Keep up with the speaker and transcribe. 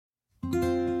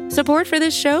Support for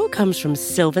this show comes from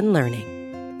Sylvan Learning.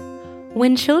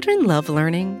 When children love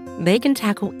learning, they can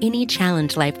tackle any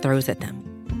challenge life throws at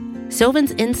them.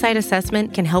 Sylvan's Insight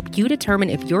Assessment can help you determine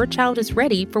if your child is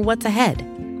ready for what's ahead.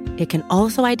 It can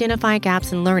also identify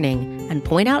gaps in learning and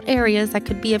point out areas that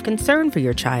could be of concern for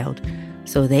your child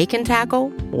so they can tackle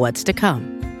what's to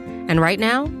come. And right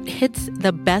now, it's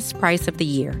the best price of the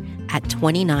year at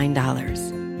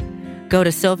 $29. Go to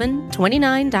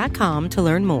sylvan29.com to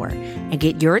learn more and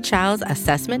get your child's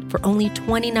assessment for only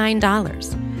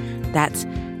 $29. That's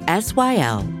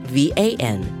SYLVAN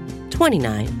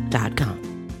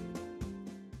 29.com.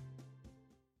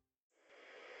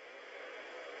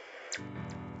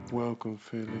 Welcome,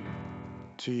 Philly,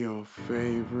 to your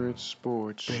favorite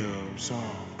sports show, Babes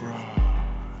on Broad,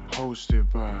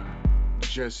 hosted by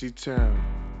Jesse Town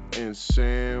and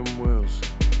Sam Wilson.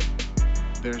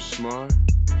 They're smart,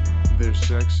 they're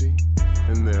sexy,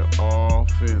 and they're all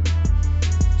Philly.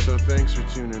 So thanks for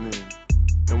tuning in,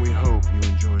 and we hope you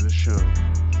enjoy the show.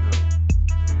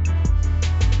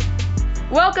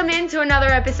 Welcome into another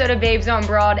episode of Babes on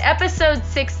Broad, episode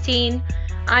 16.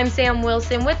 I'm Sam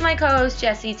Wilson with my co-host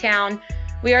Jesse Town.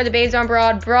 We are the Babes on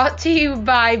Broad, brought to you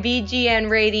by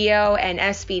BGN Radio and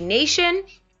SB Nation.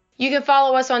 You can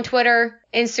follow us on Twitter,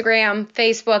 Instagram,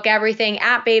 Facebook, everything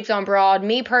at Babes on Broad.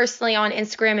 Me personally on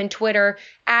Instagram and Twitter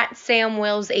at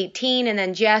SamWills18, and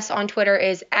then Jess on Twitter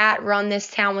is at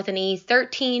RunThisTown with an E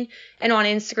 13, and on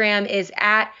Instagram is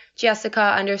at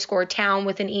Jessica_Town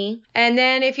with an E. And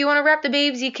then if you want to rep the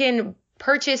Babes, you can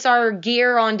purchase our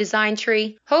gear on Design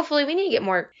Tree. Hopefully, we need to get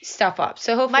more stuff up.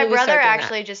 So hopefully, my brother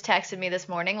actually just texted me this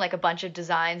morning like a bunch of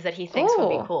designs that he thinks would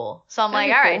be cool. So I'm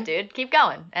like, all right, dude, keep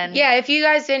going. And yeah, if you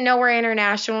guys didn't know, we're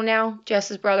international now.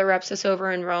 Jess's brother reps us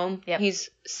over in Rome. Yep.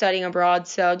 He's studying abroad,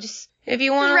 so just if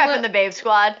you want to repping the Babe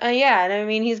Squad. Yeah, and I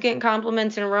mean he's getting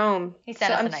compliments in Rome. He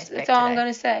sent us a nice pic. That's all I'm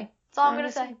gonna say. That's all I'm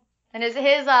gonna say. And his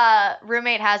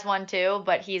roommate has one too,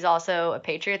 but he's also a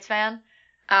Patriots fan.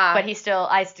 But I still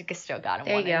got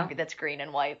him one that's green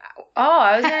and white. Oh,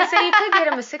 I was going to say you could get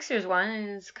him a Sixers one, and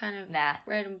it's kind of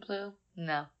red and blue.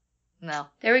 No.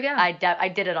 There we go. I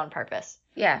did it on purpose.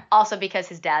 Yeah. Also because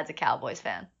his dad's a Cowboys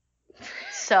fan.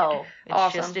 So it's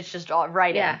awesome. Just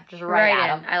right in. Just right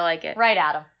at him. I like it. Right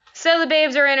at him. So the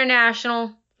Babes are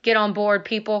international. Get on board,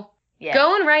 people. Yeah.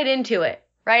 Going right into it.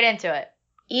 Right into it.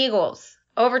 Eagles.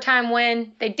 Overtime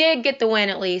win. They did get the win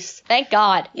at least. Thank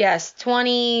God. Yes.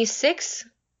 23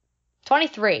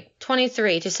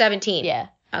 to 17. Yeah.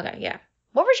 Okay, yeah.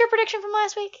 What was your prediction from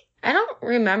last week? I don't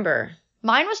remember.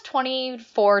 Mine was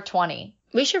 24-20.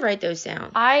 We should write those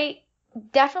down. I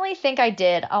definitely think I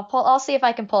did. I'll see if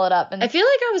I can pull it up. And I feel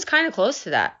like I was kind of close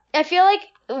to that. I feel like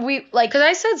because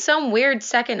I said some weird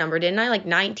second number, didn't I? Like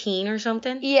 19 or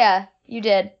something? Yeah, you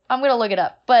did. I'm going to look it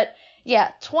up. But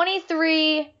yeah,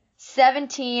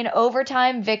 23-17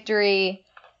 overtime victory.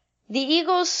 The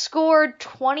Eagles scored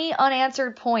 20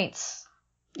 unanswered points.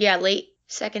 Yeah, late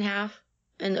second half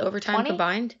and overtime 20?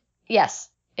 Combined? Yes.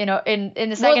 In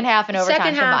the second half and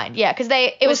overtime combined. Yeah, because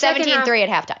it was 17-3 at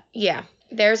halftime. Yeah.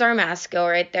 There's our math skill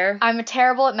right there. I'm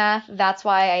terrible at math. That's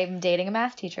why I'm dating a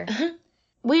math teacher.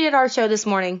 We did our show this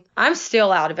morning. I'm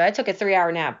still out of it. I took a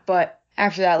 3-hour nap, but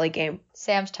after that late game.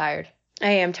 Sam's tired.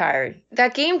 I am tired.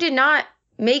 That game did not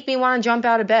make me want to jump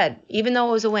out of bed, even though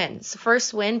it was a win. It's the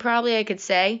first win, probably, I could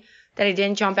say, that I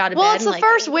didn't jump out of bed. Well, it's the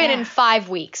first win in 5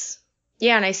 weeks.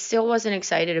 Yeah, and I still wasn't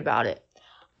excited about it.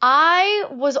 I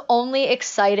was only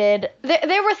excited.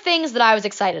 There were things that I was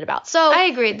excited about. So I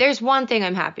agree. There's one thing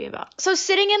I'm happy about. So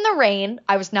sitting in the rain,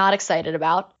 I was not excited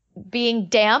about. Being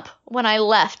damp when I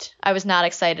left, I was not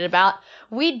excited about.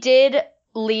 We did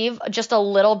leave just a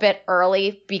little bit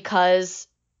early because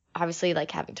obviously like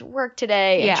having to work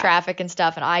today and traffic and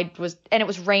stuff, and it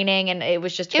was raining and it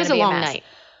was just going to be a long night.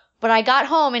 But I got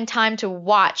home in time to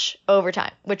watch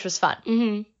overtime, which was fun.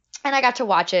 Mm-hmm. And I got to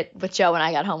watch it with Joe when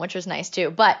I got home, which was nice too.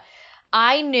 But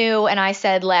I knew, and I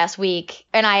said last week,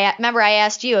 and I remember I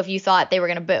asked you if you thought they were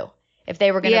going to boo. If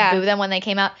they were going to boo them when they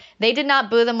came out. They did not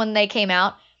boo them when they came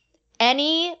out.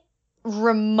 Any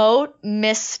remote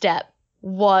misstep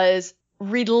was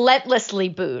relentlessly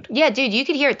booed. Yeah, dude, you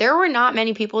could hear it. There were not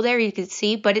many people there you could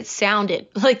see, but it sounded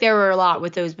like there were a lot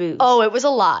with those boos. Oh, it was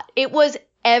a lot. It was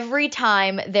every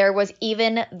time there was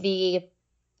even the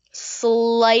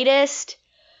slightest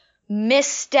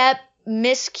misstep,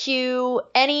 miscue,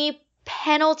 any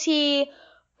penalty,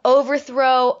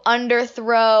 overthrow,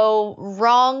 underthrow,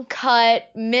 wrong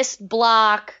cut, missed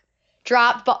block,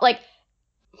 dropped ball. Like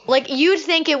you'd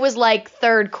think it was like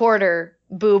third quarter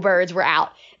Boo Birds were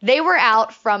out. They were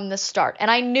out from the start. And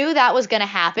I knew that was going to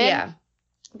happen. Yeah.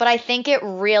 But I think it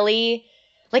really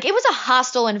Like, it was a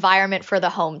hostile environment for the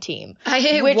home team.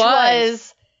 It which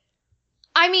was.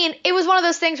 I mean, it was one of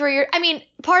those things where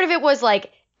part of it was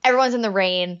like everyone's in the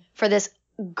rain for this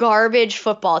garbage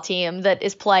football team that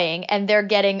is playing, and they're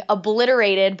getting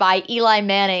obliterated by Eli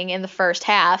Manning in the first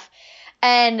half.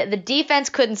 And the defense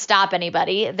couldn't stop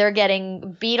anybody. They're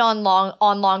getting beat on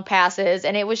long passes,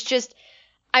 and it was just,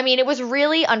 it was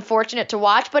really unfortunate to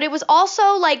watch, but it was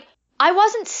also like, I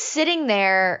wasn't sitting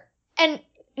there, and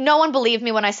no one believed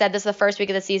me when I said this the first week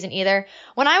of the season either.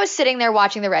 When I was sitting there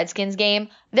watching the Redskins game,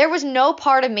 there was no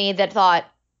part of me that thought,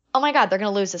 oh my God, they're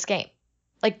going to lose this game.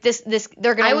 Like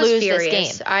they're going to lose this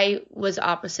game. I was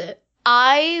opposite.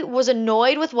 I was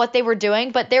annoyed with what they were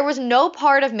doing, but there was no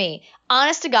part of me,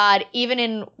 honest to God, even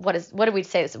in, what did we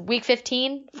say? Week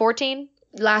 15, 14?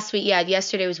 Last week, yeah,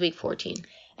 yesterday was week 14.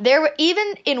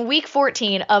 Even in week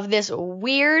 14 of this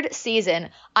weird season,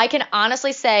 I can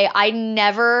honestly say I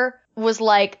never was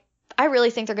like, I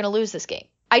really think they're going to lose this game.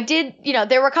 I did,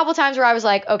 there were a couple times where I was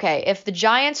like, okay, if the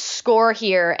Giants score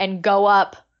here and go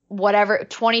up whatever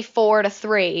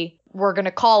 24-3, we're going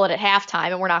to call it at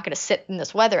halftime and we're not going to sit in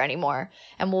this weather anymore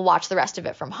and we'll watch the rest of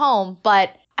it from home.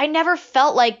 But I never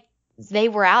felt like they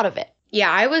were out of it.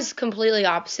 Yeah, I was completely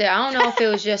opposite. I don't know if it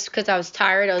was just because I was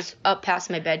tired. I was up past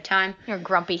my bedtime. You're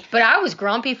grumpy. But I was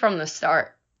grumpy from the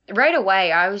start. Right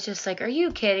away, I was just like, are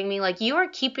you kidding me? Like, you are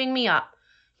keeping me up.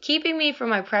 Keeping me from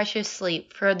my precious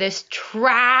sleep for this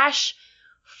trash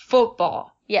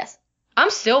football. Yes. I'm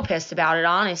still pissed about it,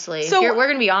 honestly. So we're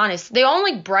going to be honest. The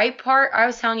only bright part, I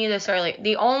was telling you this earlier,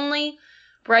 the only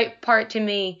bright part to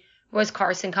me was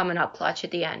Carson coming up clutch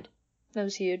at the end. That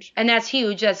was huge. And that's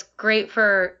huge. That's great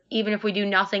for even if we do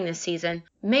nothing this season.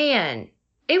 Man,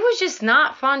 it was just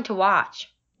not fun to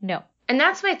watch. No. And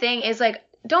that's my thing is, like,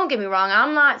 don't get me wrong.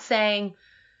 I'm not saying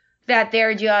that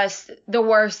they're just the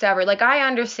worst ever. Like, I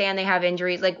understand they have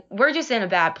injuries. Like, we're just in a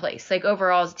bad place. Like,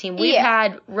 overall as a team, we've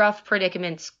had rough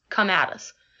predicaments come at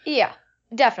us. Yeah,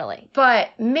 definitely.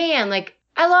 But, man, like,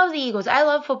 I love the Eagles. I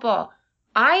love football.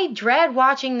 I dread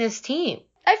watching this team.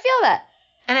 I feel that.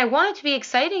 And I want it to be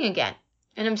exciting again.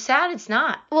 And I'm sad it's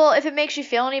not. Well, if it makes you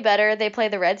feel any better, they play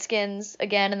the Redskins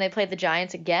again and they play the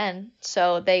Giants again.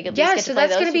 So they at least get to play those two teams. Yeah, so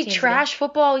that's going to be trash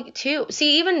football too.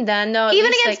 See, even then, though.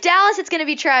 Even against Dallas, it's going to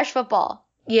be trash football.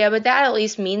 Yeah, but that at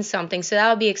least means something. So that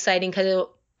would be exciting because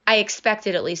I expect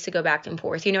it at least to go back and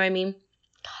forth. You know what I mean?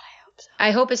 God, I hope so.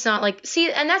 I hope it's not like.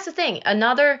 See, and that's the thing.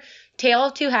 Another tale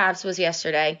of two halves was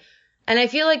yesterday. And I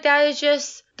feel like that is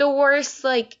just the worst,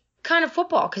 like, kind of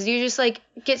football because you just like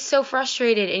get so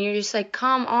frustrated and you're just like,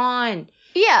 come on.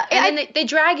 Yeah. And then they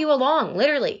drag you along,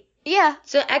 literally. Yeah.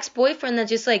 It's an ex-boyfriend that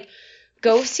just like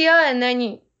ghosts you and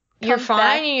then you're fine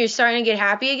back. And you're starting to get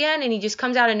happy again and he just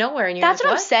comes out of nowhere and you're That's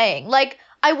like, what I'm saying. Like,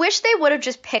 I wish they would have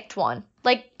just picked one.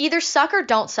 Like, either suck or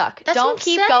don't suck. Don't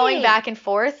keep going back and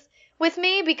forth with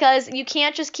me because you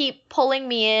can't just keep pulling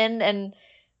me in and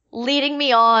leading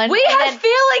me on. We have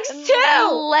feelings too.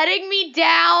 Letting me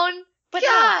down. But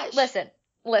gosh. No,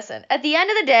 listen. At the end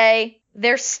of the day,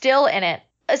 they're still in it.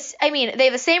 I mean, they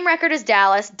have the same record as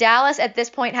Dallas. Dallas at this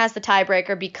point has the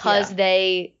tiebreaker because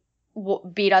they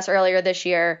beat us earlier this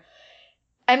year.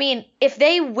 I mean, if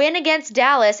they win against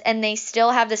Dallas and they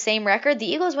still have the same record, the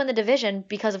Eagles win the division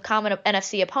because of common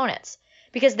NFC opponents.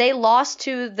 Because they lost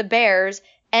to the Bears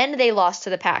and they lost to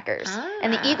the Packers.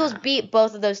 And the Eagles beat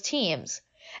both of those teams.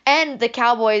 And the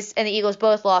Cowboys and the Eagles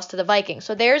both lost to the Vikings.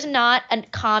 So there's not a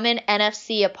common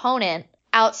NFC opponent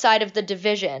outside of the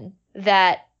division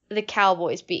that the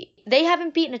Cowboys beat. They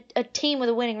haven't beaten a team with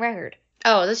a winning record.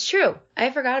 Oh, that's true.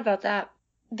 I forgot about that.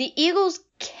 The Eagles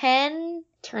can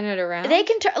turn it around. They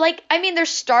can they're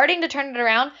starting to turn it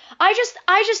around. I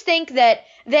just think that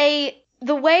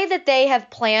the way that they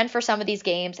have planned for some of these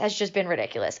games has just been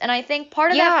ridiculous. And I think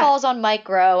part of that falls on Mike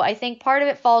Groh. I think part of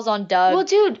it falls on Doug. Well,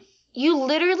 dude, you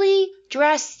literally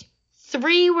dressed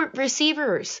 3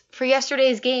 receivers for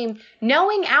yesterday's game,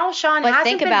 knowing Alshon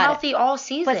hasn't been healthy all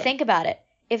season. But think about it.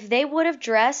 If they would have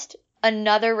dressed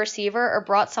another receiver or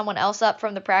brought someone else up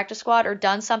from the practice squad or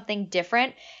done something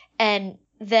different and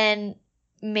then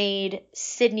made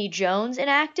Sidney Jones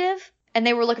inactive and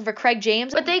they were looking for Craig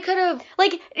James. But they could have...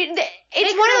 Like,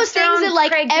 it's one of those things that,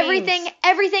 like,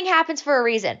 everything happens for a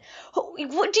reason. Do you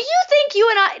think you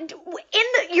and I,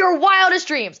 in your wildest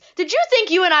dreams, did you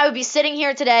think you and I would be sitting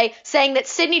here today saying that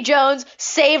Sidney Jones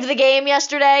saved the game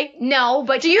yesterday? No,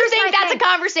 but do you think that's a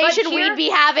conversation we'd be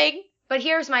having? But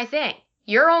here's my thing.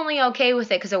 you're only okay with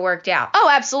it because it worked out. Oh,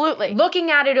 absolutely. Looking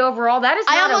at it overall, that is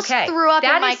not okay. I almost threw up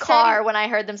in my car when I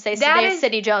heard them say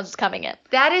Sidney Jones was coming in.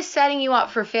 That is setting you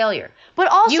up for failure. But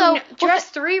also,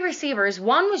 just 3 receivers.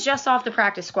 One was just off the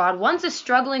practice squad. One's a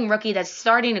struggling rookie that's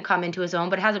starting to come into his own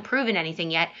but hasn't proven anything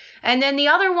yet. And then the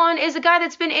other one is a guy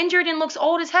that's been injured and looks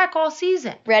old as heck all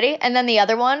season. Ready? And then the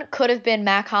other one could have been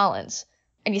Mac Hollins.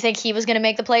 And you think he was going to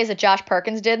make the plays that Josh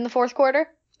Perkins did in the fourth quarter?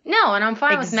 No, and I'm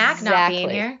fine with Mac not being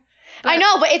here. I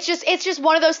know, but it's just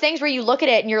one of those things where you look at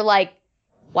it and you're like,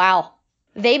 wow,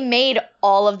 they made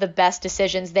all of the best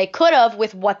decisions they could have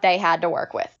with what they had to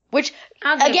work with. Which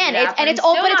again, it's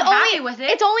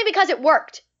only because it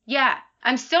worked. Yeah,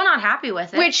 I'm still not happy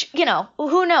with it. Which,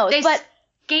 who knows? They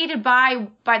skated by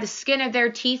the skin of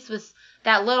their teeth with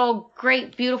that little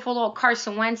great beautiful little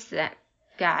Carson Wentz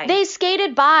guy. They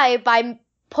skated by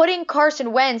putting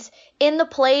Carson Wentz in the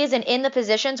plays and in the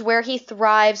positions where he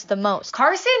thrives the most.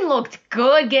 Carson looked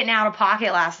good getting out of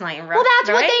pocket last night. Well,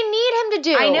 that's what they need him to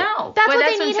do. I know. That's what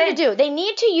they need him to do. They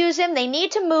need to use him. They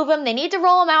need to move him. They need to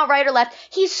roll him out right or left.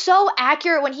 He's so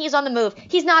accurate when he's on the move.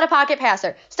 He's not a pocket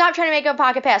passer. Stop trying to make him a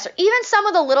pocket passer. Even some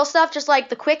of the little stuff, just like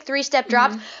the quick 3-step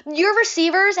drops, your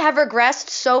receivers have regressed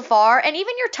so far, and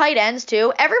even your tight ends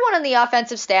too. Everyone on the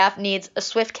offensive staff needs a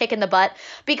swift kick in the butt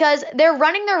because they're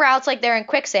running their routes like they're in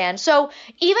quicksand. So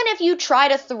even if you try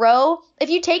to throw, if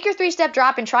you take your 3-step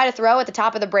drop and try to throw at the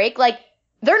top of the break, like,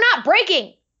 they're not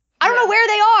breaking. I don't know where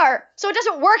they are, so it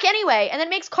doesn't work anyway, and it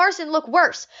makes Carson look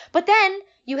worse. But then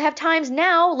you have times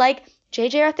now like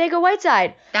J.J.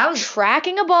 Arcega-Whiteside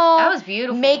tracking a ball. That was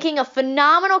beautiful. Making a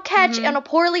phenomenal catch on a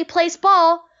poorly placed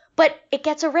ball, but it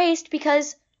gets erased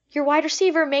because your wide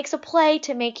receiver makes a play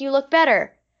to make you look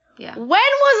better. Yeah. When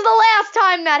was the last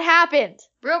time that happened?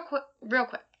 Real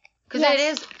quick.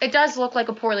 Because it does look like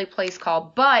a poorly placed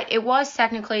call, but it was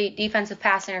technically defensive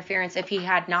pass interference if he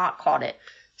had not caught it.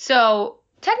 So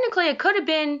technically it could have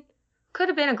been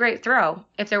a great throw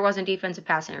if there wasn't defensive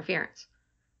pass interference.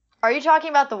 Are you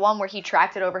talking about the one where he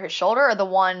tracked it over his shoulder or the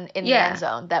one in the end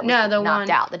zone that was knocked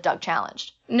out, that Doug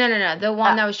challenged? No. The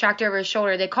one that was tracked over his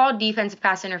shoulder. They called defensive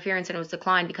pass interference and it was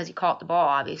declined because he caught the ball,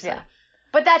 obviously. Yeah.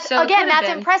 But that's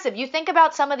impressive. You think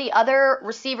about some of the other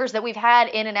receivers that we've had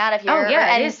in and out of here. Oh,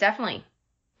 yeah, it is definitely.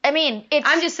 I mean,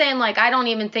 I'm just saying, like, I don't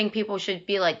even think people should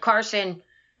be like, Carson.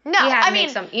 No, I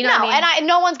mean, and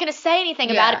no one's going to say anything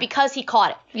about it because he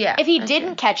caught it. Yeah. If he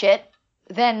didn't catch it,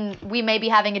 then we may be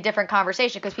having a different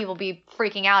conversation because people be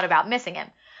freaking out about missing him.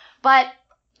 But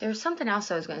there's something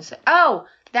else I was going to say. Oh,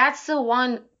 that's the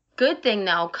one good thing,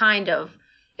 though, kind of,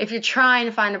 if you're trying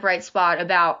to find a bright spot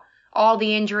about all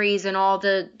the injuries and all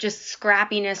the just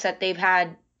scrappiness that they've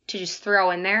had to just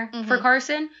throw in there for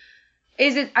Carson,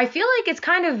 I feel like it's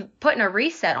kind of putting a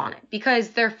reset on it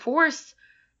because they're forced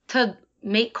to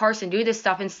make Carson do this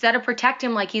stuff instead of protect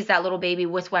him like he's that little baby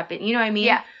with weapon. You know what I mean?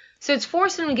 Yeah. So it's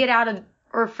forcing him to get out of,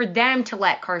 or for them to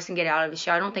let Carson get out of the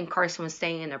show. I don't think Carson was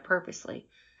staying in there purposely.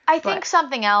 I think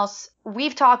something else,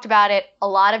 we've talked about it, a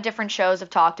lot of different shows have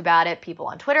talked about it, people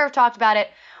on Twitter have talked about it.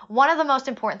 One of the most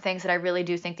important things that I really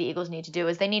do think the Eagles need to do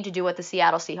is they need to do what the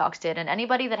Seattle Seahawks did. And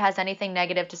anybody that has anything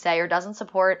negative to say or doesn't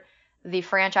support the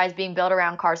franchise being built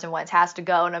around Carson Wentz has to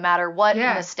go, no matter what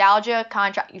nostalgia,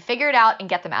 contract. You figure it out and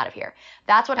get them out of here.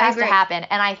 That's what has to happen.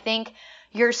 And I think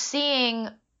you're seeing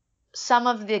some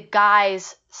of the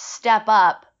guys step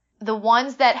up, the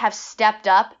ones that have stepped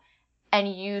up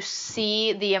and you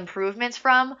see the improvements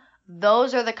from,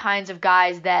 those are the kinds of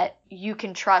guys that you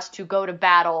can trust to go to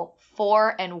battle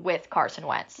for and with Carson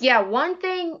Wentz. Yeah, one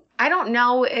thing, I don't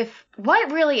know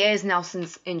what really is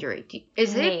Nelson's injury?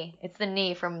 Is knee. It's the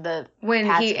knee from the when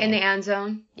he in the end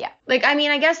zone? Yeah. Like, I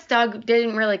mean, I guess Doug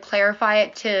didn't really clarify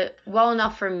it well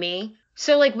enough for me.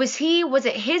 So, like, was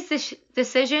it his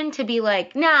decision to be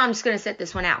like, nah, I'm just going to sit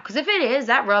this one out? Because if it is,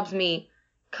 that rubs me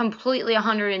completely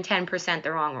 110%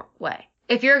 the wrong way.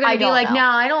 If you're going to be like, no,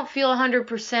 I don't feel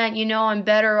 100%, I'm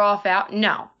better off out.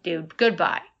 No, dude,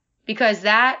 goodbye. Because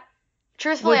that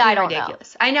truthfully, would be I don't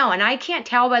ridiculous. I know, and I can't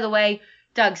tell by the way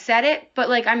Doug said it, but,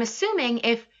 like, I'm assuming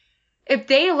if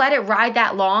they let it ride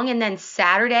that long and then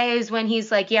Saturday is when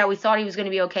he's like, yeah, we thought he was going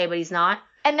to be okay, but he's not.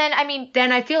 And then, I mean,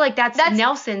 then I feel like that's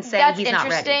Nelson saying he's not ready.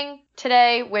 That's interesting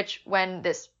today, which when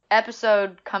this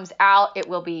episode comes out, it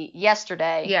will be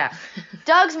yesterday. Yeah.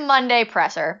 Doug's Monday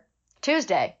presser,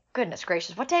 Tuesday. Goodness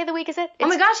gracious, what day of the week is it? Oh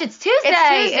my gosh, it's Tuesday. It's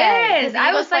Tuesday. It is.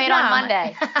 I was playing on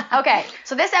Monday. Okay,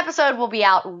 so this episode will be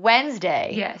out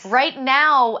Wednesday. Yes. Right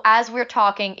now, as we're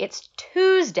talking, it's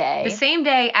Tuesday. The same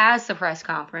day as the press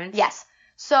conference. Yes.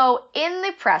 So in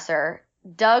the presser,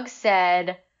 Doug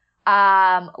said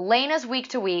Lena's week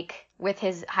to week with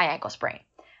his high ankle sprain.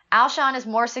 Alshon is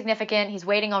more significant. He's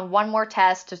waiting on one more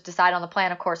test to decide on the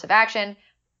plan of course of action.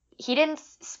 He didn't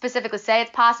specifically say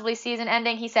it's possibly season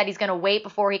ending. He said he's going to wait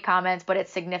before he comments, but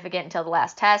it's significant until the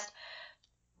last test.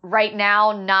 Right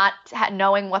now, not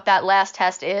knowing what that last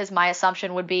test is, my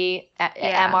assumption would be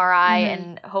MRI,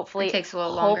 and hopefully it takes a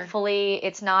little longer. Hopefully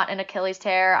it's not an Achilles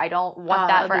tear. I don't want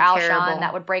that for Alshon. Terrible.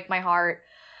 That would break my heart.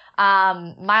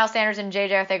 Miles Sanders and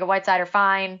JJ Arcega-Whiteside are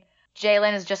fine.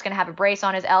 Jalen is just going to have a brace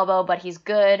on his elbow, but he's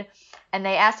good. And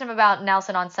they asked him about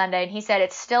Nelson on Sunday, and he said,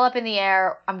 it's still up in the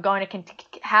air. I'm going to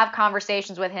have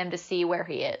conversations with him to see where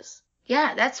he is.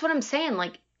 Yeah, that's what I'm saying.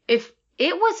 Like, if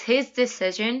it was his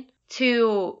decision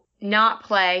to not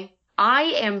play, I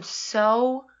am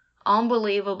so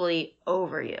unbelievably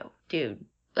over you, dude.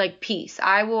 Like, peace.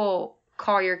 I will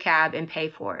call your cab and pay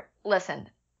for it. Listen,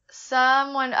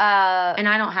 someone... and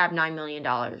I don't have $9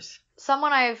 million.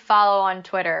 Someone I follow on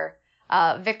Twitter...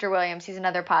 Victor Williams, he's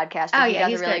another podcaster. He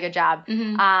does a really good job.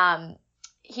 Mm-hmm.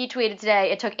 He tweeted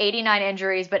today, it took 89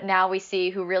 injuries, but now we see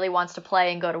who really wants to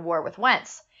play and go to war with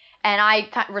Wentz. And I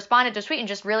responded to a tweet and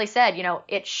just really said,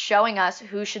 it's showing us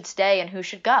who should stay and who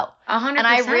should go. 100%. And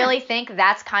I really think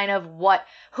that's kind of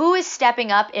who is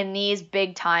stepping up in these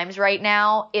big times right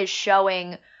now is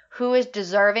showing who is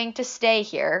deserving to stay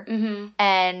here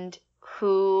and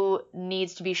who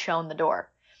needs to be shown the door.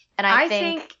 And I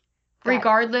think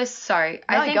regardless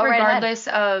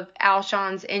of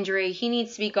Alshon's injury, he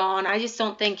needs to be gone. I just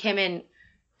don't think him and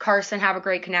Carson have a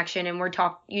great connection. And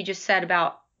you just said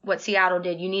about what Seattle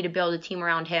did. You need to build a team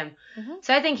around him. Mm-hmm.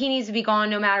 So I think he needs to be gone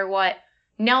no matter what.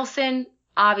 Nelson,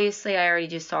 obviously, I already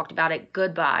just talked about it.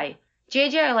 Goodbye.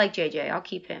 JJ, I like JJ. I'll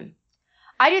keep him.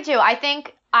 I do too. I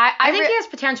think I think he has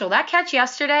potential. That catch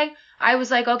yesterday, I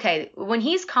was like, okay, when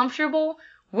he's comfortable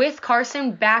with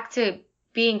Carson back to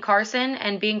being Carson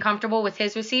and being comfortable with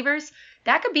his receivers,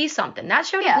 that could be something. That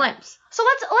showed a glimpse. So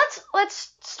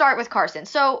let's start with Carson.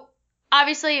 So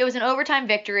obviously it was an overtime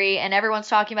victory, and everyone's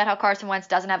talking about how Carson Wentz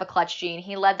doesn't have a clutch gene.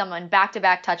 He led them on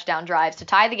back-to-back touchdown drives to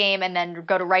tie the game and then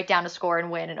go to right down to score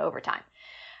and win in overtime.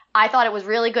 I thought it was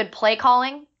really good play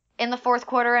calling in the fourth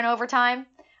quarter and overtime.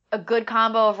 A good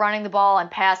combo of running the ball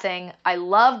and passing. I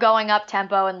love going up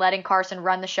tempo and letting Carson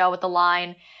run the show with the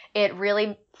line. It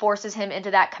really forces him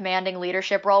into that commanding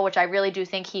leadership role, which I really do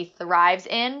think he thrives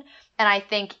in. And I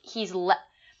think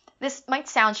this might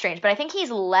sound strange, but I think he's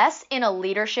less in a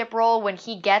leadership role when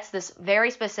he gets this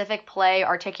very specific play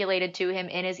articulated to him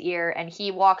in his ear and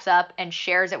he walks up and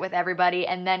shares it with everybody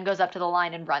and then goes up to the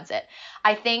line and runs it.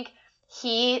 I think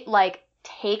he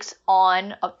takes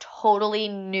on a totally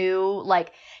new,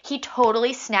 he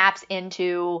totally snaps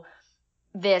into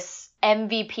this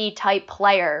MVP type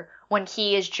player when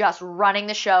he is just running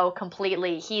the show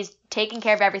completely. He's taking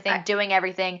care of everything, doing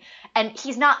everything, and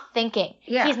he's not thinking.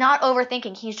 Yeah. He's not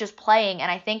overthinking. He's just playing,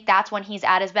 and I think that's when he's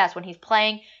at his best. When he's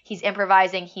playing, he's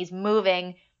improvising, he's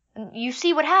moving, and you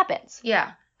see what happens.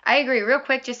 Yeah, I agree. Real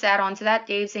quick, just to add on to that,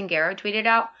 Dave Zangaro tweeted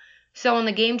out, so on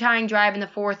the game-tying drive in the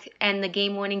fourth and the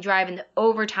game-winning drive in the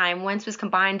overtime, Wentz was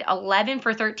combined 11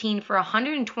 for 13 for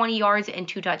 120 yards and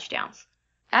 2 touchdowns.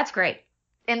 That's great.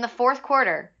 In the fourth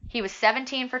quarter, he was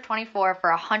 17 for 24 for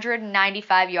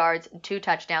 195 yards and 2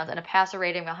 touchdowns and a passer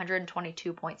rating of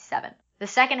 122.7. The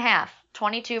second half,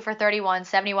 22 for 31,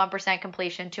 71%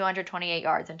 completion, 228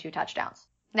 yards and 2 touchdowns.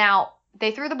 Now,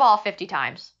 they threw the ball 50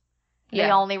 times. They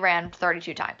only ran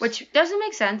 32 times. Which doesn't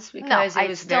make sense because it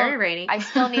was very rainy. I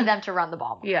still need them to run the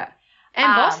ball more. Yeah.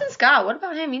 And Boston Scott, what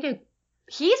about him?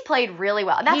 He's played really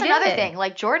well. And that's another thing.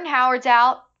 Jordan Howard's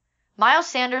out. Miles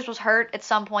Sanders was hurt at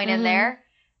some point in there.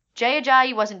 Jay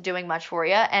Ajayi wasn't doing much for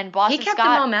you. And Boston Scott. He kept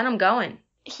the momentum going.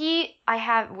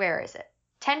 Where is it?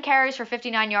 10 carries for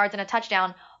 59 yards and a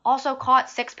touchdown. Also caught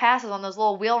 6 passes on those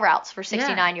little wheel routes for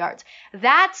 69 yards.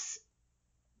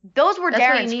 Those were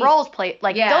Darren Sproles play.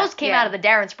 Those came out of the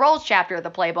Darren Sproles chapter of the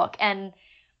playbook. And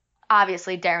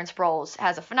obviously Darren Sproles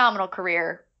has a phenomenal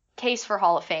career. Case for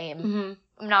Hall of Fame. Mm-hmm.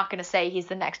 I'm not going to say he's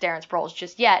the next Darren Sproles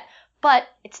just yet. But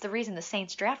it's the reason the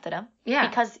Saints drafted him. Yeah.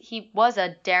 Because he was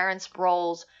a Darren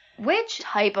Sproles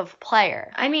type of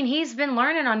player. I mean, he's been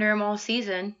learning under him all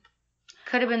season.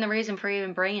 Could have been the reason for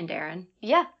even bringing Darren.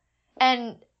 Yeah.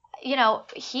 And,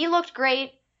 he looked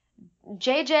great.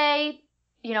 JJ,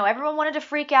 everyone wanted to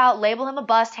freak out, label him a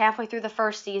bust halfway through the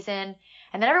first season.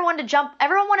 And then everyone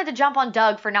wanted to jump on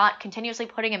Doug for not continuously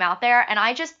putting him out there. And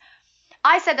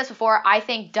I said this before, I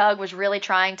think Doug was really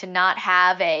trying to not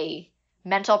have a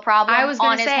mental problem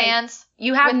on his hands.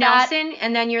 You have Nelson,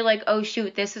 and then you're like, oh,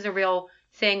 shoot, this is a real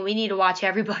thing. We need to watch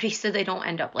everybody so they don't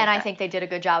end up like that. And I think they did a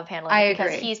good job of handling it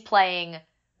because he's playing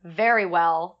very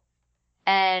well.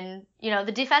 And,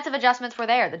 the defensive adjustments were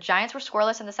there. The Giants were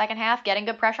scoreless in the second half, getting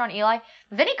good pressure on Eli.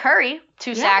 Vinny Curry,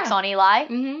 2 sacks on Eli.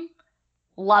 Mm-hmm.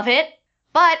 Love it.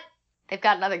 But they've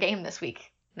got another game this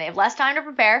week. They have less time to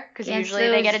prepare because usually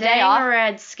they get a day off.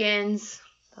 Redskins.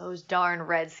 Those darn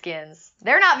Redskins.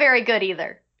 They're not very good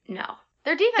either. No.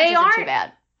 Their defense isn't too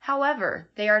bad. However,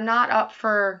 they are not up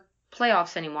for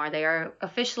playoffs anymore. They are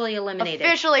officially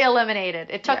eliminated.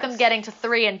 It took them getting to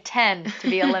 3-10 to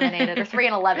be eliminated, or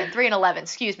 3-11. 3-11,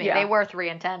 excuse me. Yeah. They were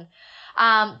 3-10.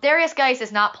 Darius Geis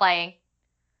is not playing.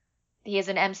 He has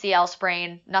an MCL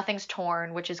sprain. Nothing's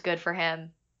torn, which is good for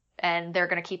him. And they're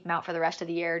going to keep him out for the rest of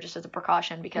the year just as a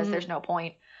precaution because there's no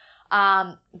point.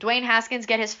 Dwayne Haskins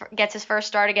gets his first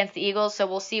start against the Eagles, so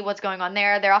we'll see what's going on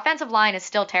there. Their offensive line is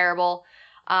still terrible.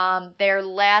 They're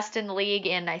last in the league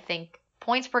in, I think,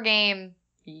 points per game,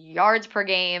 yards per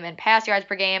game, and pass yards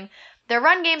per game. Their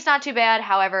run game's not too bad.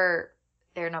 However,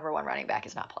 their number 1 running back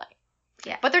is not playing.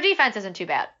 Yeah. But their defense isn't too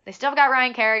bad. They still got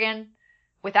Ryan Kerrigan.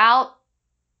 Without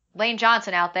Lane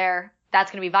Johnson out there,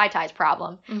 that's going to be Vitai's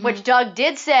problem, which Doug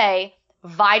did say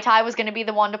Vaitai was going to be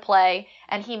the one to play,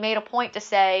 and he made a point to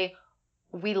say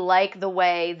we like the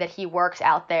way that he works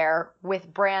out there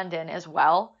with Brandon as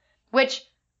well, which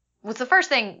was the first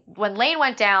thing. When Lane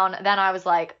went down, then I was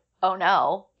like, oh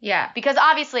no. Yeah. Because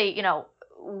obviously,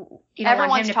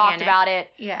 everyone's talked about it.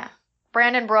 Yeah.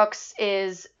 Brandon Brooks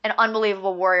is an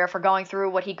unbelievable warrior for going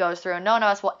through what he goes through, and none of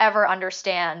us will ever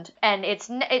understand. And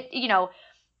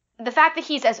the fact that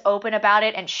he's as open about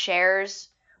it and shares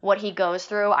what he goes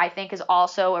through, I think is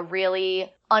also a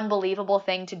really unbelievable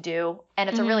thing to do. And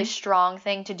it's a really strong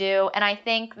thing to do. And I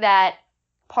think that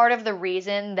part of the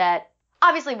reason that,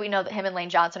 obviously we know that him and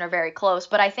Lane Johnson are very close,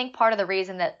 but I think part of the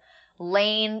reason that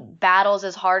Lane battles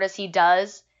as hard as he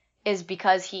does is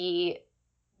because he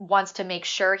wants to make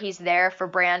sure he's there for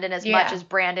Brandon as much as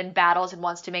Brandon battles and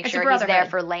wants to make sure he's there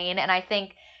for Lane. And I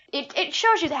think it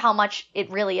shows you how much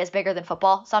it really is bigger than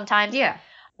football sometimes. Yeah.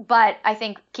 But I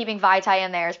think keeping Vaitai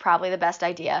in there is probably the best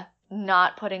idea.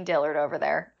 Not putting Dillard over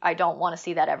there. I don't want to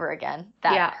see that ever again.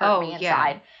 That hurt me inside.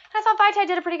 Yeah. And I thought Vaitai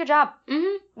did a pretty good job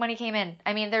when he came in.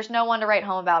 I mean, there's no one to write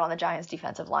home about on the Giants'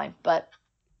 defensive line, but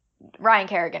Ryan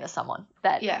Kerrigan is someone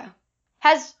that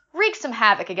has wreaked some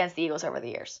havoc against the Eagles over the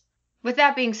years. With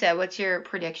that being said, what's your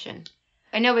prediction?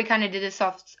 I know we kind of did this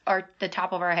off the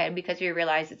top of our head because we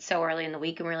realized it's so early in the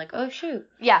week and we're like, oh, shoot.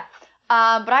 Yeah.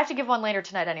 But I have to give one later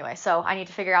tonight anyway, so I need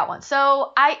to figure out one.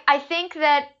 So I think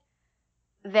that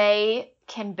they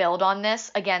can build on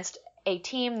this against a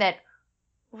team that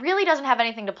really doesn't have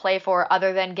anything to play for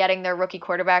other than getting their rookie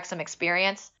quarterback some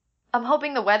experience. I'm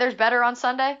hoping the weather's better on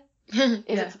Sunday.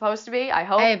 Is it supposed to be? I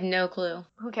hope. I have no clue.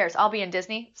 Who cares? I'll be in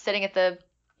Disney, sitting at the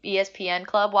ESPN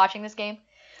club watching this game.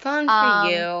 Fun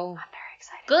for you. I'm very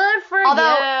excited. Good for you.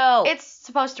 Although it's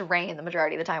supposed to rain the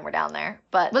majority of the time we're down there.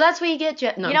 But well, that's what you get.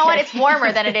 No, you know what? It's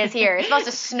warmer than it is here. It's supposed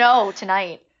to snow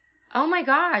tonight. Oh my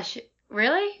gosh.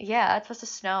 Really? Yeah, it's supposed to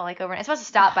snow like over. It's supposed to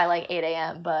stop by like 8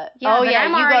 a.m. But yeah, you go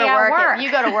to work.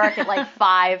 You go to work at like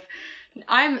 5.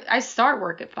 I start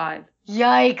work at 5.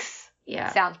 Yikes.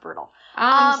 Yeah. Sounds brutal.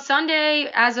 Sunday,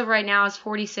 as of right now, is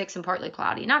 46 and partly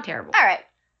cloudy. Not terrible. All right.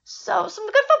 So some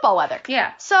good football weather.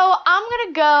 Yeah. So I'm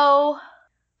gonna go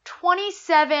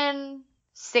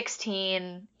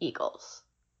 27-16 Eagles.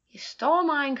 You stole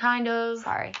mine, kind of.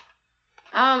 Sorry.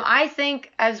 I think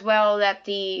as well that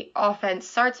the offense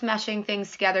starts meshing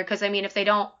things together because, I mean, if they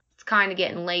don't, it's kind of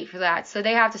getting late for that. So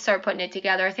they have to start putting it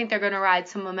together. I think they're going to ride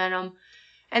some momentum.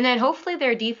 And then hopefully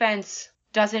their defense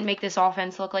doesn't make this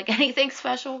offense look like anything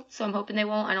special. So I'm hoping they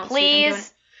won't. I don't see them doing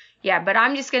it. Yeah, but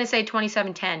I'm just going to say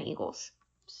 27-10 Eagles.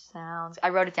 I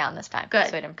wrote it down this time. Good.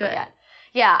 So I didn't forget.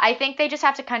 Yeah, I think they just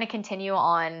have to kind of continue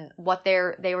on what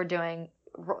they were doing.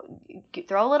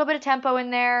 Throw a little bit of tempo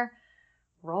in there.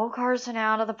 Roll Carson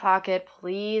out of the pocket.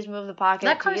 Please move the pocket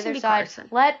to either Carson be side. Carson.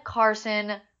 Let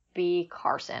Carson be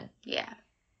Carson. Yeah.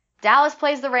 Dallas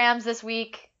plays the Rams this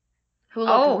week, who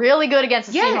look really good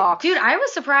against the Seahawks. Dude, I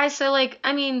was surprised. So, like,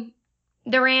 I mean,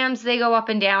 the Rams, they go up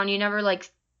and down. You never, like,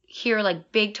 hear,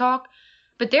 like, big talk.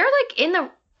 But they're, like, in the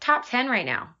top 10 right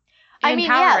now. I mean,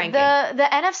 the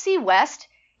NFC West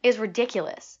is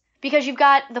ridiculous. Because you've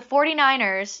got the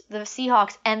 49ers, the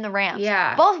Seahawks, and the Rams.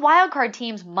 Yeah. Both wildcard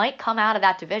teams might come out of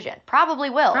that division. Probably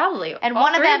will. Probably. And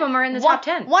all three of them are in the top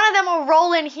 10. One of them will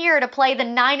roll in here to play the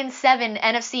 9-7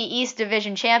 NFC East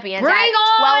Division champions Bring at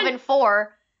on! 12-4.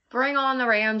 Bring on the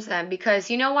Rams then, because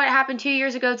you know what happened 2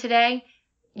 years ago today?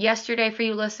 Yesterday for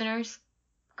you listeners.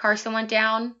 Carson went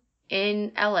down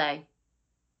in LA.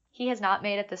 He has not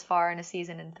made it this far in a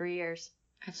season in 3 years.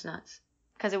 That's nuts.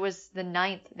 Because it was the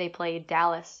 9th they played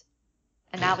Dallas.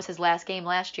 And that was his last game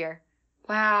last year.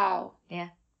 Wow. Yeah.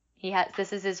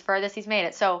 This is his furthest he's made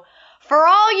it. So, for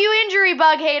all you injury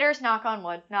bug haters, knock on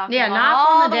wood. Knock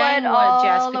on the dang wood,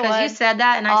 Jess, because you said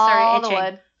that and I started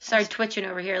itching. Started twitching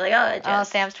over here like, oh, Jess. Oh,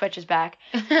 Sam's twitch is back.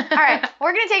 All right,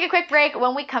 we're going to take a quick break.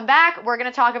 When we come back, we're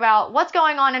going to talk about what's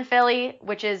going on in Philly,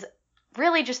 which is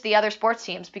really just the other sports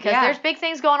teams, because there's big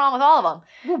things going on with all of them.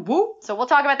 Whoop, whoop. So we'll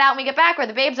talk about that when we get back. We're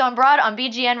the Babes on Broad on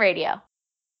BGN Radio.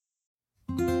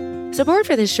 Support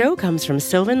for this show comes from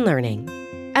Sylvan Learning.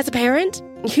 As a parent,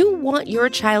 you want your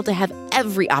child to have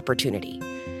every opportunity,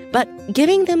 but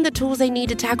giving them the tools they need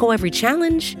to tackle every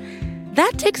challenge,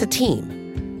 that takes a team.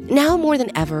 Now more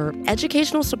than ever,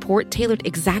 educational support tailored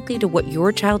exactly to what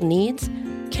your child needs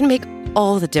can make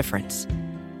all the difference.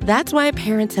 That's why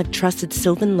parents have trusted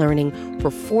Sylvan Learning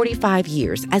for 45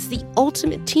 years as the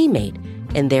ultimate teammate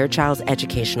in their child's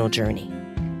educational journey,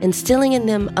 instilling in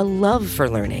them a love for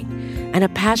learning and a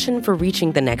passion for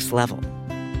reaching the next level.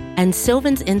 And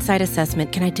Sylvan's Insight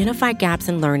Assessment can identify gaps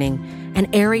in learning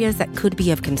and areas that could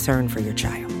be of concern for your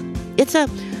child. It's a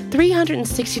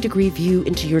 360-degree view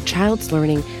into your child's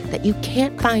learning that you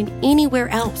can't find anywhere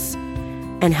else,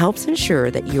 and helps ensure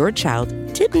that your child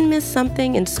didn't miss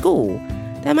something in school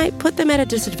that might put them at a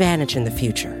disadvantage in the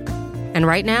future. And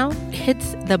right now,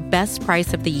 it's the best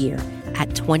price of the year at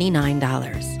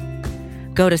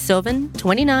 $29. Go to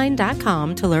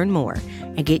sylvan29.com to learn more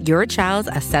and get your child's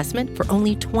assessment for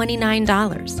only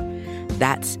 $29.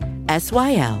 That's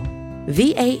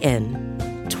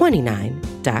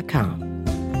SYLVAN29.com.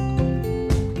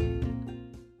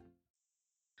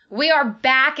 We are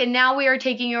back, and now we are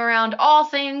taking you around all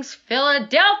things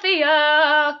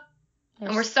Philadelphia.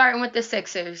 And we're starting with the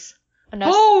Sixers.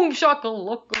 Boom,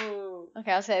 shakalaka.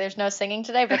 Okay, I'll say there's no singing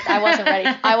today, but I wasn't ready.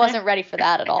 I wasn't ready for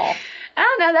that at all. I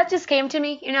don't know. That just came to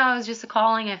me. You know, it was just a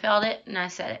calling. I felt it, and I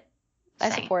said it. I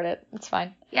support it. It's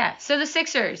fine. Yeah. So the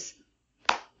Sixers,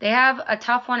 they have a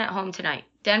tough one at home tonight.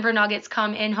 Denver Nuggets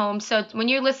come in home. So when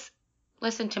you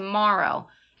listen tomorrow,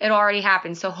 it already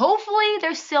happened. So hopefully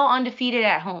they're still undefeated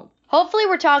at home. Hopefully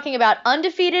we're talking about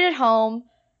undefeated at home,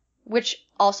 which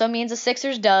also means a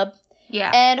Sixers dub. Yeah.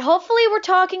 And hopefully we're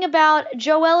talking about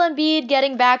Joel Embiid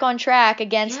getting back on track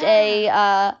against he's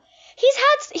had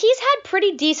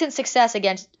pretty decent success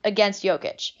against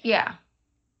Jokic. Yeah.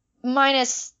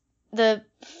 Minus the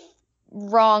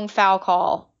wrong foul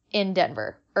call in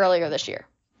Denver earlier this year.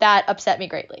 That upset me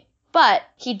greatly. But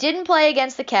he didn't play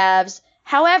against the Cavs.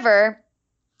 However,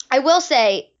 I will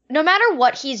say, no matter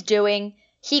what he's doing,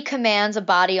 he commands a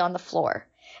body on the floor.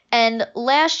 And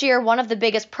last year, one of the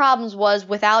biggest problems was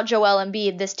without Joel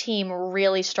Embiid, this team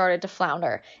really started to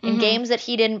flounder. In games that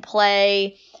he didn't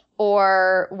play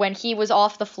or when he was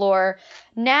off the floor.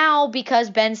 Now, because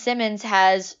Ben Simmons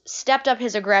has stepped up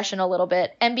his aggression a little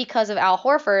bit, and because of Al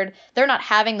Horford, they're not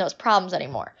having those problems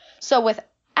anymore. So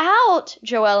without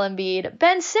Joel Embiid,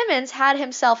 Ben Simmons had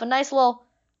himself a nice little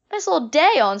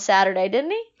day on Saturday,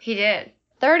 didn't he? He did.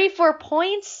 34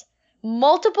 points,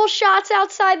 multiple shots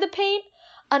outside the paint.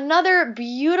 Another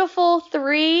beautiful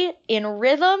three in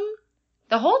rhythm.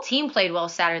 The whole team played well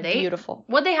Saturday. Beautiful.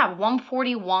 What'd they have,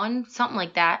 141? Something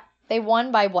like that. They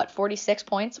won by, 46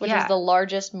 points, which is the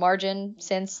largest margin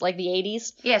since, the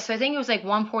 80s. Yeah, so I think it was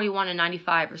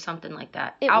 141-95 or something like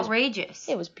that. Outrageous.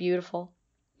 It was beautiful.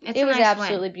 It was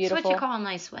absolutely win. beautiful. It's what you call a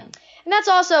nice win. And that's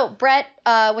also, Brett,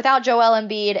 without Joel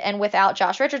Embiid and without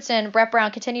Josh Richardson, Brett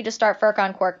Brown continued to start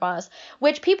Furkan Korkmaz,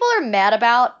 which people are mad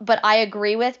about, but I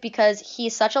agree with because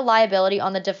he's such a liability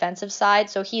on the defensive side.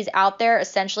 So he's out there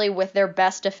essentially with their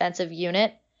best defensive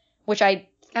unit, which I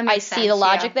see the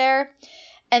logic there.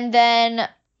 And then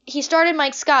he started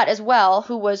Mike Scott as well,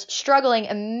 who was struggling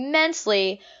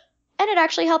immensely. And it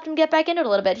actually helped him get back into it a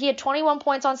little bit. He had 21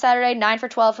 points on Saturday, 9 for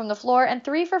 12 from the floor, and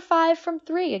 3 for 5 from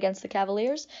 3 against the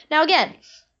Cavaliers. Now, again,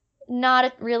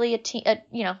 not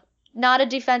not a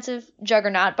defensive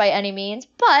juggernaut by any means,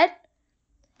 but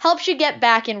helps you get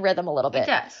back in rhythm a little bit. It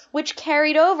does. Which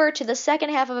carried over to the second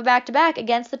half of a back-to-back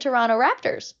against the Toronto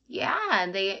Raptors. Yeah,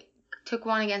 and they took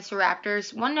one against the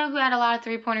Raptors. One who had a lot of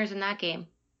three-pointers in that game.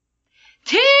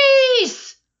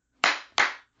 Tease!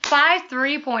 5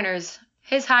 3-pointers.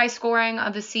 His high scoring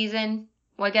of the season,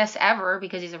 well, I guess ever,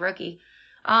 because he's a rookie.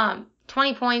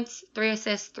 20 points, 3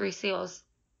 assists, 3 steals.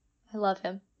 I love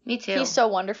him. Me too. He's so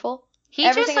wonderful. He's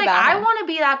everything just I want to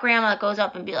be that grandma that goes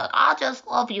up and be like, I'll just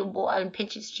love you, boy, and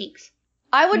pinch his cheeks.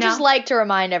 I would just like to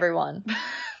remind everyone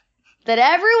that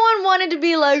everyone wanted to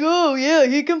be like, oh, yeah,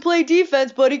 he can play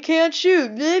defense, but he can't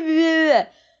shoot. Blah, blah,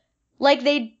 blah.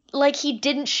 Like he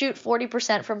didn't shoot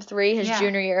 40% from 3 his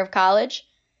junior year of college.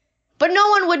 But no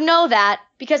one would know that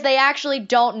because they actually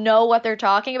don't know what they're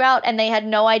talking about, and they had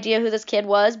no idea who this kid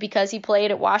was because he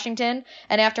played at Washington,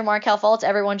 and after Markelle Fultz,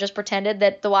 everyone just pretended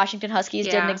that the Washington Huskies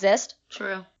didn't exist.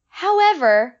 True.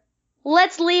 However,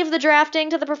 let's leave the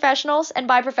drafting to the professionals, and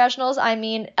by professionals, I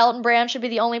mean Elton Brand should be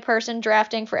the only person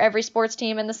drafting for every sports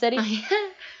team in the city.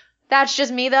 That's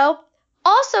just me, though.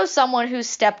 Also someone who's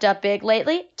stepped up big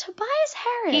lately, Tobias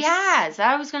Harris. He has.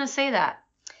 I was going to say that.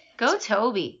 Go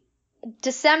Toby.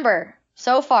 December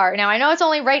so far. Now, I know it's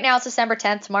only right now, it's December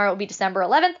 10th. Tomorrow will be December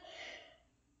 11th.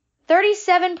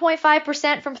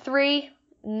 37.5% from three,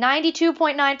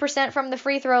 92.9% from the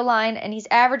free throw line, and he's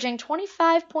averaging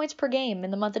 25 points per game in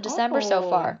the month of December so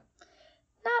far.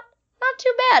 Not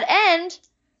too bad. And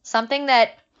something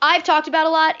that I've talked about a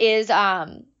lot is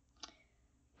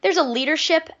there's a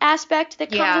leadership aspect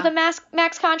that comes with a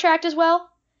max contract as well.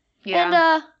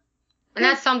 Yeah. And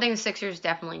that's something the Sixers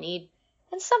definitely need.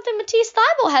 And something Matisse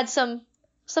Thybulle had some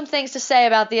things to say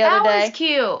about the other day. That was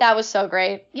cute. That was so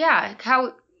great. Yeah.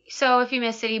 So if you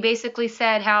missed it, he basically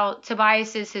said how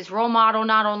Tobias is his role model,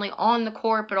 not only on the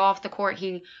court, but off the court.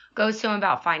 He goes to him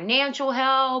about financial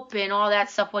help and all that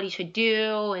stuff, what he should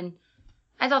do. And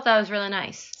I thought that was really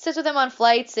nice. Sits with him on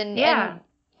flights and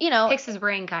you know. Picks his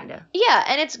brain, kind of. Yeah,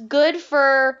 and it's good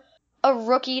for a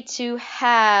rookie to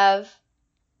have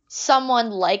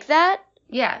someone like that.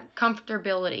 Yeah,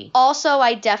 comfortability. Also,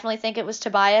 I definitely think it was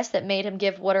Tobias that made him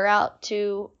give Wooder out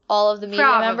to all of the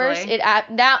media members. I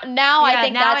think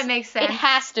now it makes sense. It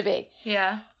has to be.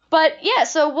 Yeah. But yeah,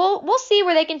 so we'll see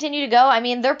where they continue to go. I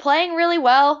mean, they're playing really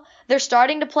well. They're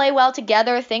starting to play well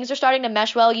together. Things are starting to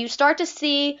mesh well. You start to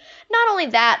see not only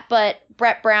that, but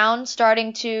Brett Brown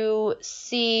starting to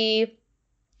see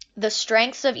the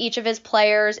strengths of each of his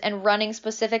players and running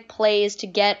specific plays to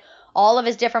get all of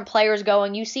his different players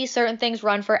going. You see certain things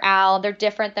run for Al. They're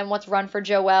different than what's run for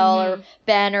Joel or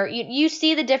Ben, or you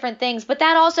see the different things. But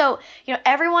that also, you know,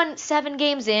 everyone 7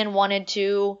 games in wanted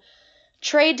to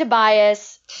trade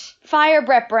Tobias, fire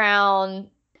Brett Brown,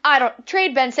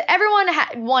 trade Ben. Everyone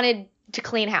wanted to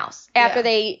clean house after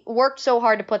they worked so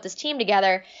hard to put this team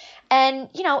together. And,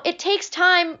 you know, it takes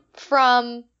time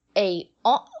from a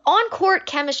on-court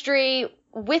chemistry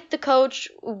with the coach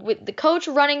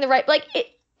running the right,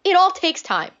 it all takes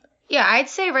time. Yeah, I'd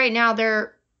say right now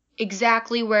they're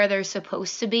exactly where they're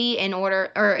supposed to be in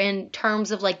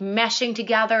terms of like meshing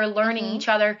together, learning each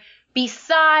other,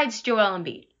 besides Joel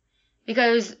Embiid.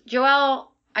 Because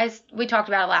Joel, we talked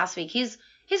about it last week, he's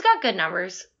got good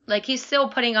numbers. Like, he's still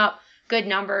putting up good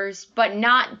numbers, but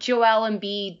not Joel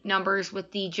Embiid numbers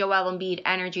with the Joel Embiid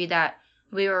energy that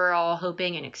we were all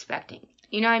hoping and expecting.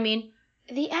 You know what I mean?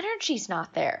 The energy's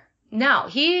not there. No,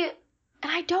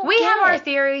 and I don't We get have it. our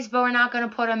theories, but we're not going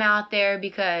to put them out there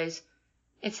because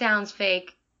it sounds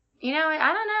fake. You know,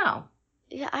 I don't know.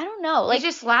 Yeah, I don't know. He's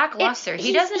just lackluster.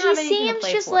 He doesn't have anything to play for.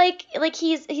 He seems just like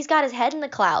he's got his head in the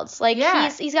clouds. Like,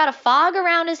 he's got a fog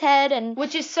around his head. And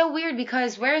which is so weird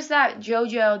because where's that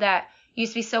JoJo that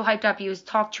used to be so hyped up? He was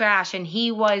talk trash, and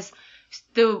he was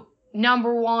the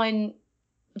 #1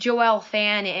 Joel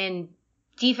fan and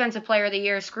Defensive Player of the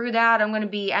Year. Screw that. I'm going to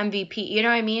be MVP. You know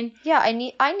what I mean? Yeah,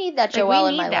 I need that Joel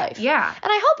in my life. Yeah.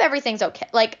 And I hope everything's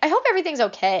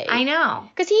okay. I know.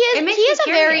 Because he is a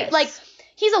very,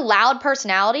 he's a loud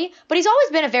personality, but he's always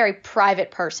been a very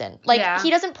private person. He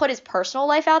doesn't put his personal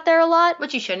life out there a lot.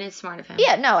 Which you shouldn't. It's smart of him.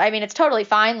 Yeah, no, I mean, it's totally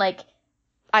fine. Like,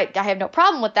 I have no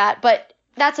problem with that, but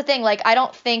that's the thing. Like, I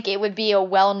don't think it would be it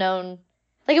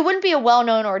wouldn't be a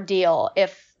well-known ordeal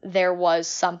if there was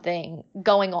something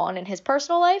going on in his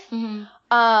personal life.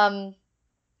 Mm-hmm.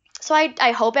 So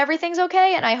I hope everything's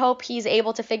okay, and I hope he's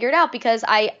able to figure it out, because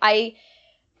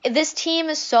this team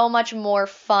is so much more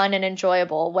fun and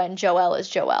enjoyable when Joel is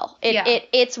Joel.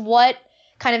 It's what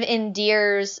kind of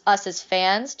endears us as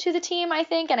fans to the team, I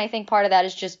think, and I think part of that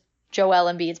is just Joel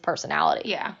Embiid's personality.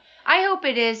 Yeah. I hope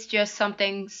it is just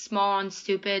something small and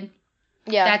stupid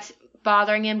that's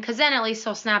bothering him, because then at least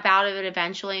he'll snap out of it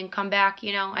eventually and come back,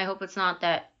 you know. I hope it's not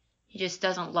that he just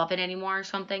doesn't love it anymore or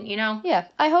something, you know. Yeah,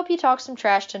 I hope he talks some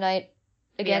trash tonight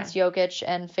against Jokic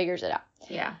and figures it out.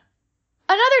 Yeah.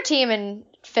 Another team in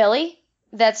Philly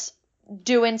that's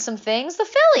doing some things, the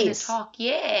Phillies.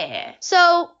 Yeah.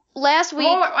 So last week,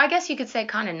 or I guess you could say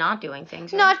kind of not doing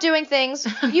things. Right? Not doing things.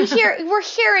 We're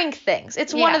hearing things.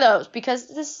 It's one of those, because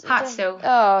this hot stove.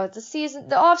 Oh,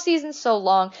 the off season's so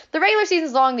long. The regular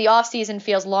season's long. The off season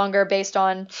feels longer based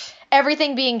on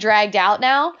everything being dragged out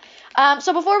now.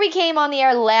 So before we came on the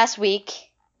air last week,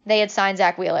 they had signed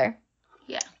Zach Wheeler.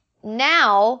 Yeah.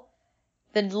 Now,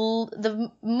 the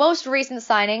most recent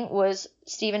signing was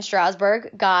Steven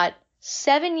Strasburg. Got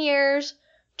 7 years,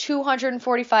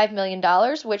 $245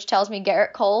 million, which tells me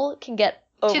Garrett Cole can get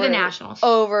over to the Nationals.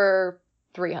 Over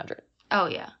 300. Oh,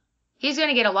 yeah. He's going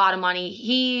to get a lot of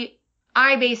money.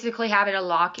 I basically have it a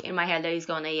lock in my head that he's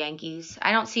going to the Yankees.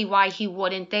 I don't see why he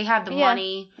wouldn't. They have the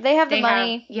money. They have the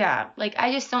money. Like,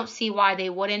 I just don't see why they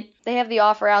wouldn't. They have the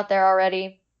offer out there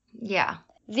already. Yeah.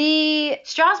 The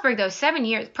Strasburg, though, 7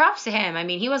 years. Props to him. I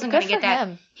mean, he wasn't going to get that.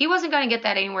 Him. He wasn't going to get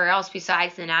that anywhere else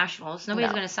besides the Nationals.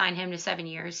 Nobody's going to sign him to 7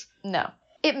 years. No.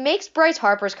 It makes Bryce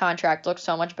Harper's contract look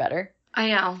so much better. I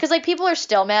know. Because, like, people are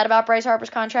still mad about Bryce Harper's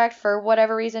contract for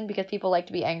whatever reason, because people like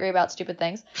to be angry about stupid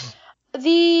things.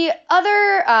 The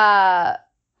other,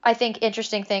 I think,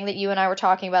 interesting thing that you and I were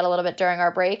talking about a little bit during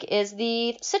our break is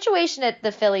the situation at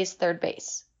the Phillies' third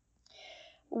base.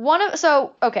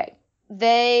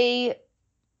 They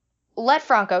let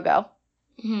Franco go,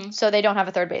 so they don't have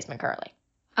a third baseman currently.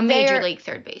 A major league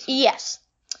third baseman. Yes.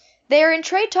 They are in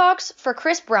trade talks for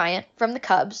Chris Bryant from the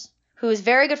Cubs, who is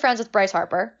very good friends with Bryce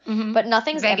Harper, but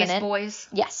nothing's Vegas imminent. boys.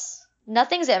 Yes.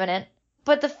 Nothing's imminent.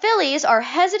 But the Phillies are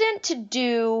hesitant to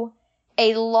do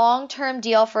a long-term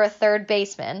deal for a third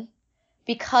baseman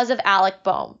because of Alec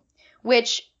Bohm,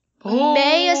 which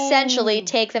may essentially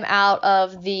take them out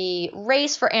of the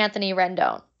race for Anthony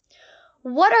Rendon.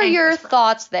 What are your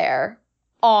thoughts there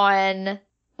on...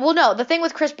 Well, no, the thing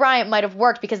with Chris Bryant might have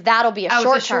worked because that'll be a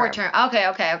short term.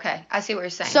 Okay. I see what you're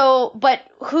saying. So, but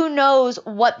who knows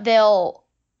what they'll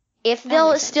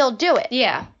still do it.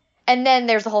 Yeah. And then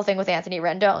there's the whole thing with Anthony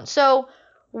Rendon. So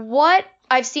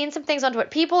I've seen some things on Twitter.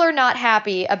 People are not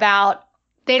happy about.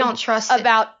 They don't trust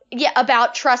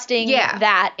about trusting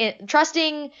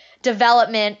trusting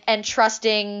development and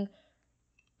trusting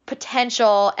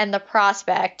potential and the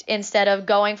prospect instead of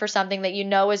going for something that you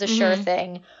know is a sure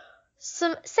thing.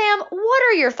 Sam, what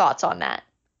are your thoughts on that?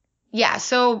 Yeah,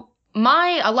 so a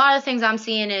lot of things I'm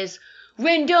seeing is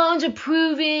Rendon's a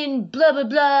proven blah, blah,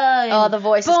 blah. Oh, the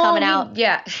voice is coming out.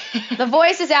 Yeah. The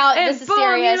voice is out. And this is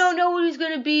serious. You don't know what he's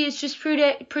going to be. It's just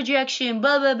projection,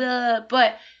 blah, blah, blah.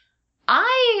 But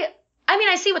I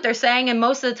see what they're saying, and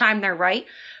most of the time they're right.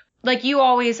 Like, you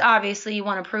always, obviously, you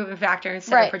want a proven factor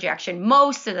instead of projection.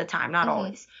 Most of the time, not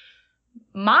always.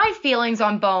 My feelings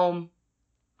on Bohm,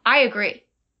 I agree.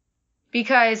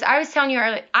 Because I was telling you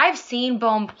earlier, I've seen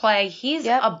Bohm play. He's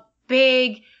a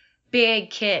big, big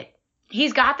kid.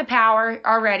 He's got the power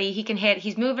already. He can hit.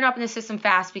 He's moving up in the system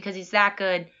fast because he's that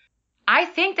good. I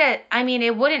think that,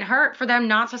 it wouldn't hurt for them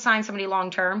not to sign somebody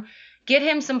long term. Get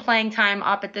him some playing time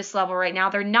up at this level right now.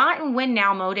 They're not in win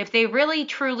now mode. If they really,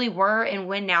 truly were in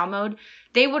win now mode,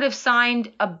 they would have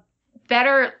signed a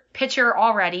better pitcher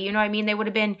already. You know what I mean? They would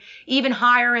have been even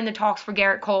higher in the talks for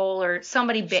Garrett Cole or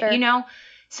somebody big, you know?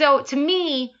 So to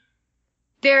me,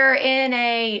 they're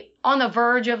on the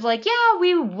verge of like, yeah,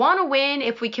 we want to win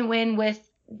if we can win with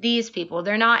these people.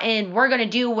 They're not in, we're going to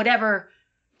do whatever.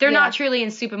 They're not truly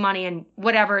in super money and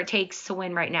whatever it takes to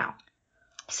win right now.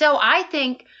 So I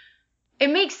think it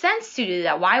makes sense to do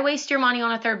that. Why waste your money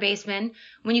on a third baseman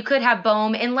when you could have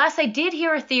Bohm? Unless I did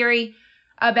hear a theory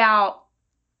about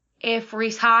if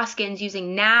Rhys Hoskins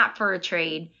using Knapp for a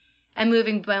trade and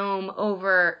moving Bohm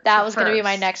over. That was going to be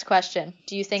my next question.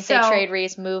 Do you think they trade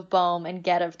Rhys, move Bohm, and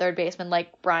get a third baseman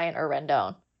like Bryant or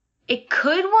Rendon? It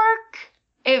could work.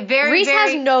 Rhys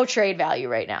has no trade value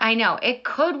right now. I know. It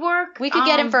could work. We could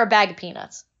get him for a bag of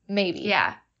peanuts. Maybe.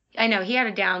 Yeah. I know. He had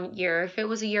a down year. If it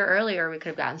was a year earlier, we could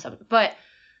have gotten something. But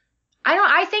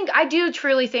I do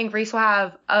truly think Rhys will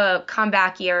have a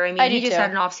comeback year. He just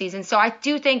had an off season. So I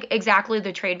do think exactly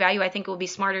the trade value. I think it would be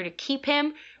smarter to keep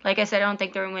him. Like I said, I don't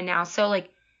think they're going to win now. So, like,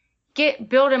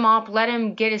 build him up, let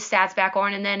him get his stats back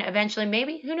on, and then eventually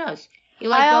maybe, who knows? You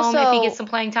like Bohm if he gets some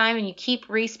playing time, and you keep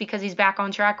Rhys because he's back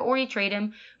on track, or you trade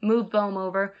him, move Bohm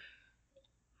over.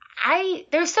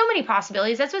 There's so many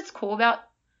possibilities. That's what's cool about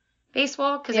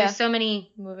baseball, because there's so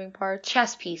many moving parts,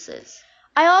 chess pieces.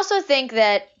 I also think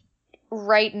that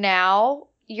right now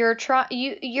you're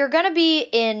going to be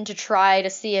in to try to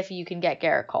see if you can get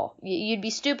Garrett Cole. You'd be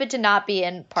stupid to not be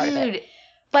in part of it.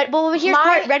 But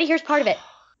here's part of it.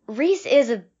 Rhys is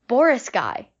a Boris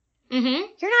guy. Mm-hmm.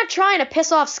 You're not trying to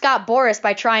piss off Scott Boris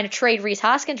by trying to trade Rhys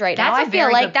Hoskins right now. I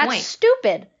feel like that's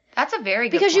stupid. That's a very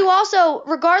good point. Because you also,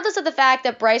 regardless of the fact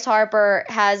that Bryce Harper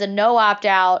has a no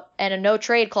opt-out and a no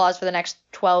trade clause for the next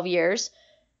 12 years,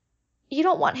 you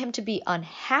don't want him to be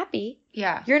unhappy.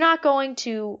 Yeah. You're not going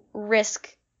to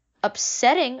risk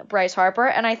upsetting Bryce Harper,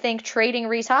 and I think trading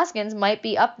Rhys Hoskins might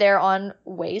be up there on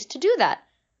ways to do that.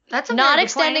 That's a not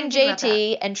extending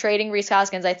JT and trading Rhys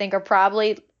Hoskins, I think, are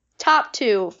probably top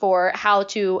two for how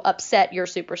to upset your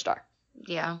superstar.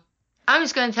 Yeah. I'm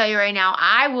just going to tell you right now,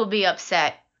 I will be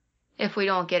upset if we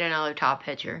don't get another top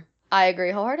pitcher. I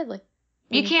agree wholeheartedly.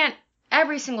 You can't.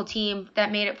 Every single team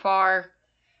that made it far.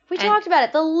 We And talked about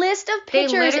it. The list of they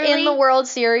pitchers in literally- the World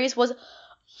Series was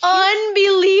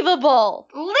unbelievable.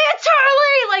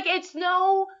 Literally, like it's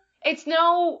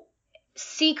no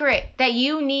secret that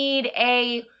you need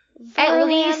at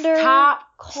least Verlander, top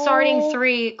Cole, starting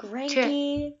 3 to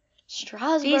Greinke,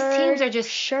 Strasburg. These teams are just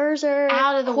Scherzer,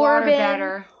 out of the water Corbin.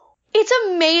 better. It's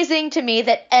amazing to me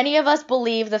that any of us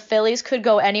believe the Phillies could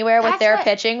go anywhere with That's their what-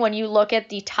 pitching when you look at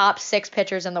the top 6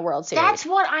 pitchers in the World Series. That's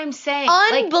what I'm saying.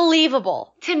 Like,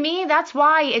 Unbelievable. to me, that's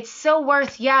why it's so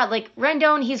worth. Yeah, like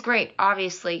Rendon, he's great,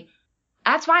 obviously.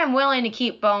 That's why I'm willing to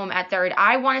keep Bohm at third.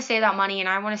 I want to save that money and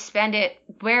I want to spend it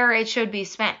where it should be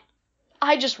spent.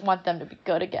 I just want them to be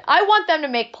good again. I want them to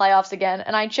make playoffs again,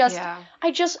 and I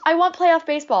want playoff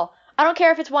baseball. I don't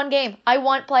care if it's one game. I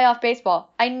want playoff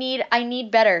baseball. I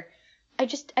need better.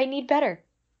 I need better.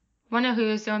 Want to know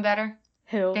who's doing better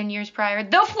Who? than years prior?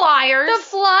 The Flyers. The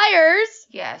Flyers.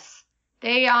 Yes.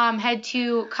 They head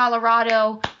to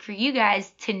Colorado for you guys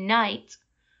tonight.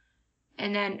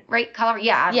 And then, right, Colorado?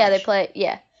 Yeah. Yeah, they Avalanche. play.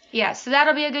 Yeah. Yeah, so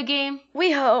that'll be a good game. We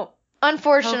hope.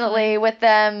 Unfortunately, with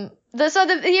them,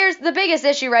 here's the biggest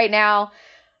issue right now.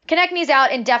 Konechny's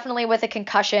out indefinitely with a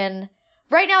concussion.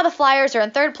 Right now, the Flyers are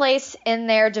in third place in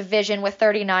their division with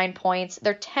 39 points.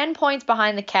 They're 10 points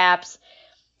behind the Caps,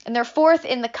 and they're fourth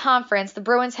in the conference. The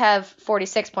Bruins have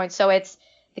 46 points, so it's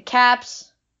the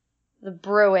Caps, the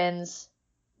Bruins,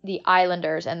 the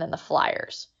Islanders, and then the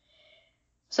Flyers.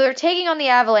 So they're taking on the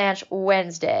Avalanche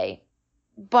Wednesday.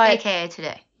 But AKA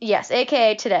today. yes,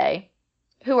 aka today,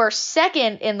 who are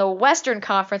second in the Western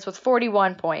Conference with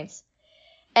 41 points.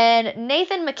 And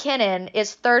Nathan McKinnon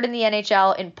is third in the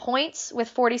NHL in points with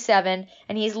 47,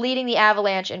 and he's leading the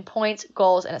Avalanche in points,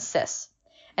 goals, and assists.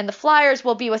 And the Flyers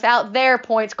will be without their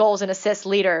points, goals, and assists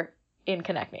leader in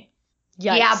Konechny.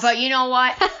 Yikes. Yeah, but you know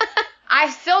what? I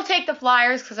still take the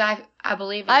Flyers because I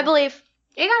believe in I them. believe.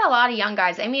 They got a lot of young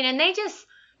guys. I mean, and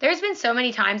there's been so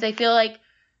many times I feel like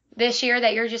this year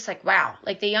that you're just like, wow,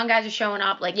 like the young guys are showing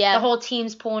up, like Yeah. the whole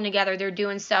team's pulling together, they're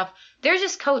doing stuff. They're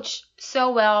just coached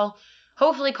so well.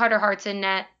 Hopefully Carter Hart's in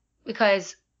net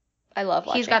because I love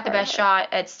watching he's got the Carter best Hart.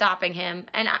 shot at stopping him.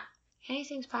 And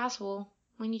anything's possible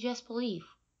when you just believe.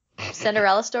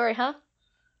 Cinderella story, huh?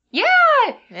 Yeah!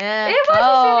 Yeah. It was a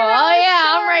oh, Cinderella yeah,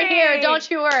 I'm right story. here.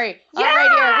 Don't you worry. Yeah! I'm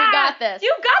right here. We got this.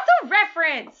 You got the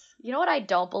reference. You know what I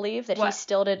don't believe? That he What?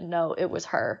 still didn't know it was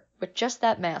her with just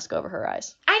that mask over her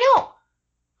eyes. I know.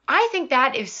 I think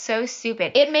that is so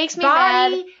stupid. It makes me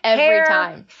Body, mad every hair,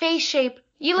 time. face shape.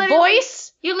 You literally,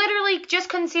 Voice? You literally just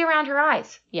couldn't see around her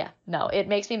eyes. Yeah, no, it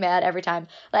makes me mad every time.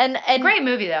 And Great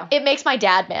movie though. It makes my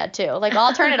dad mad too. Like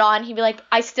I'll turn it on, he'd be like,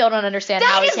 I still don't understand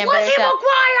how That he is can't Lizzie figure this out.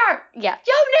 McGuire. Yeah,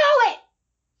 You know it.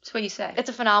 That's what you say. it's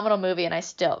a phenomenal movie, and I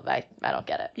don't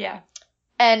get it. Yeah.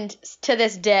 And to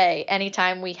this day,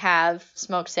 anytime we have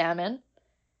smoked salmon,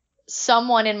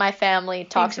 someone in my family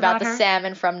talks about about the her?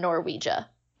 salmon from Norwegia,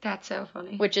 That's so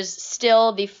funny. which is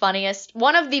still the funniest,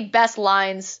 one of the best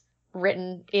lines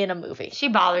written in a movie. She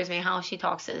bothers me how she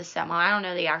talks to this stepmom. I don't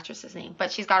know the actress's name,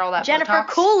 but she's got all that Jennifer Botox,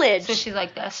 Coolidge. So she's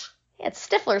like this. Yeah, it's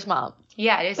Stifler's mom.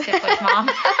 Yeah, it is Stifler's mom.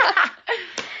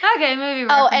 Okay, movie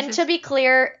Oh, references. and to be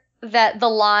clear, that the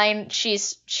line,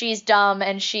 she's dumb,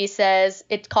 and she says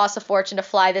it costs a fortune to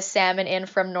fly the salmon in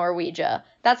from Norwegia.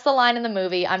 That's the line in the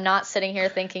movie. I'm not sitting here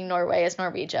thinking Norway is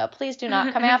Norwegia. Please do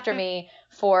not come after me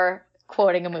for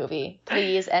quoting a movie.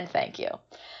 Please and thank you.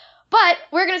 But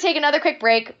we're going to take another quick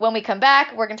break. When we come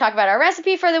back, we're going to talk about our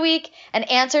recipe for the week and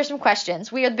answer some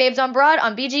questions. We are the Babes on Broad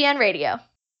on BGN Radio.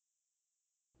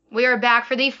 We are back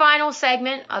for the final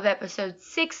segment of episode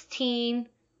 16.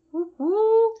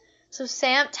 Woo-hoo. So,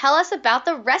 Sam, tell us about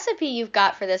the recipe you've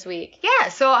got for this week. Yeah,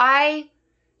 so I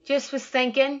just was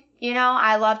thinking,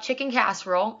 I love chicken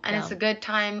casserole, and Yeah. it's a good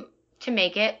time to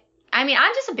make it. I mean,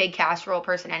 I'm just a big casserole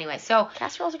person anyway, so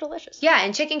Casseroles are delicious. yeah,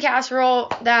 and chicken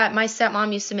casserole that my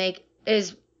stepmom used to make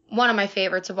is one of my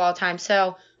favorites of all time.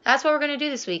 So that's what we're gonna do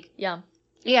this week. Yum.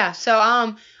 Yeah, so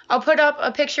I'll put up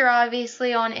a picture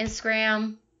obviously on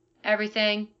Instagram,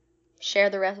 everything. Share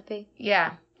the recipe.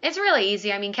 Yeah. It's really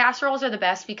easy. I mean, casseroles are the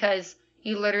best because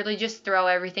you literally just throw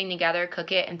everything together,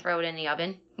 cook it, and throw it in the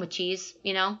oven with cheese,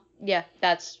 Yeah,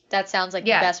 that sounds like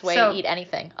Yeah, the best way so- to eat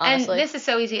anything, honestly. And this is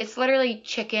so easy. It's literally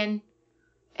chicken.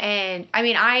 And, I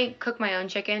mean, I cook my own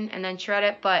chicken and then shred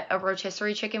it, but a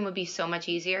rotisserie chicken would be so much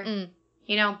easier.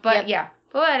 But Yep. yeah,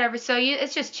 but whatever. So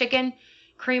it's just chicken,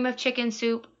 cream of chicken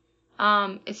soup.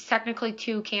 It's technically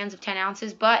 2 cans of 10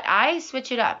 ounces, but I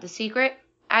switch it up. The secret,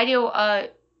 I do a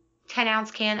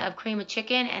 10-ounce can of cream of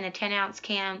chicken and a 10-ounce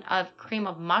can of cream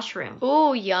of mushroom.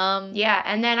 Ooh, yum. Yeah,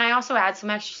 and then I also add some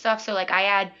extra stuff. So, like, I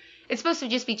add, It's supposed to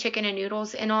just be chicken and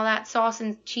noodles and all that sauce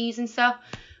and cheese and stuff.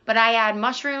 But I add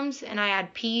mushrooms, and I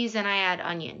add peas, and I add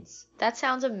onions. That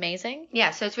sounds amazing.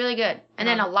 Yeah, so it's really good. And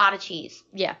then a lot of cheese.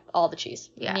 Yeah, all the cheese.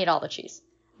 Yeah. You need all the cheese.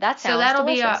 That sounds So that'll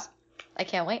delicious. I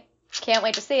can't wait. Can't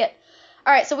wait to see it.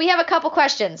 All right, so we have a couple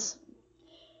questions.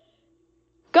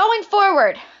 Going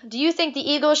forward, do you think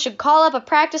the Eagles should call up a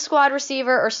practice squad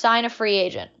receiver or sign a free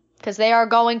agent? Because they are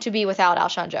going to be without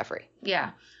Alshon Jeffrey.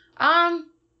 Yeah.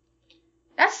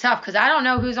 That's tough because I don't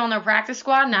know who's on their practice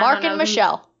squad. And Mark and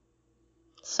Michelle.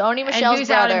 Sony Michelle's and who's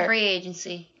brother. out in free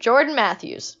agency? Jordan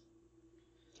Matthews.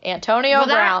 Antonio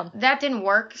Brown. That didn't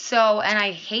work. So, and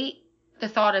I hate the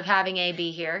thought of having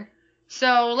AB here.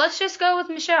 So let's just go with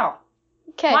Michelle.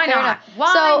 Okay, Why fair not? enough.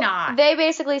 Why not? They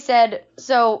basically said,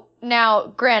 so now,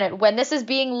 granted, when this is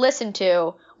being listened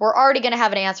to, we're already going to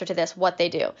have an answer to this, what they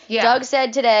do. Yeah. Doug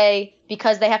said today,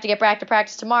 because they have to get back to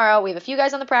practice tomorrow, we have a few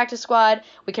guys on the practice squad.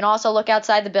 We can also look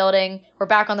outside the building. We're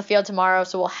back on the field tomorrow,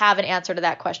 so we'll have an answer to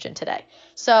that question today.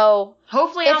 So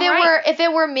hopefully if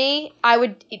it were me, I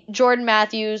would Jordan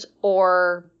Matthews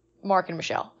or Mark and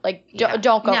Michelle. Like,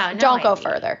 don't go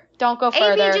further. Don't go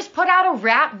further. AB just put out a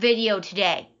rap video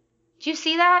today. Did you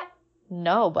see that?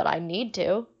 No, but I need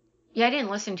to. Yeah, I didn't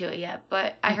listen to it yet,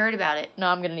 but I heard about it. No,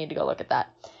 I'm going to need to go look at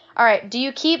that. All right, do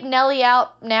you keep Nelly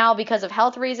out now because of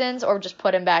health reasons or just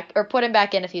put him back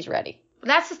in if he's ready?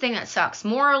 That's the thing that sucks.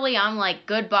 Morally, I'm like,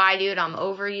 goodbye, dude. I'm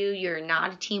over you. You're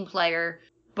not a team player.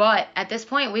 But at this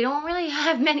point, we don't really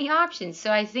have many options,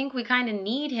 so I think we kind of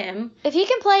need him. If he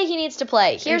can play, he needs to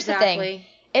play. Here's the thing.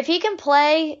 If he can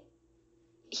play,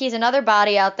 he's another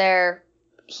body out there.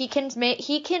 It's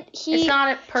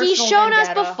not a personal He's shown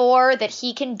vendetta. us before that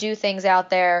he can do things out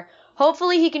there.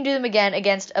 Hopefully he can do them again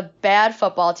against a bad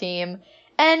football team.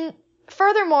 And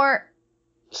furthermore,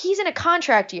 he's in a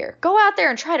contract year. Go out there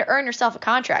and try to earn yourself a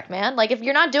contract, man. Like, if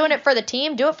you're not doing it for the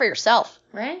team, do it for yourself.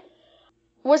 Right?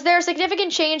 Was there a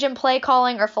significant change in play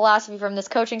calling or philosophy from this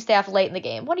coaching staff late in the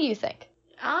game? What do you think?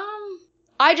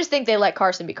 I just think they let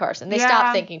Carson be Carson. They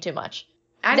stopped thinking too much.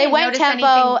 They went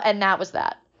tempo, and that was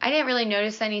that. I didn't really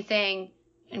notice anything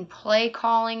in play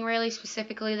calling really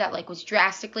specifically that like was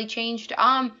drastically changed.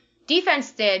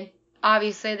 Defense did.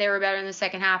 Obviously, they were better in the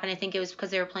second half, and I think it was because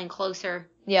they were playing closer.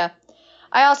 Yeah.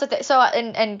 I also think so.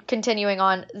 And continuing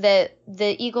on, the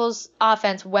Eagles'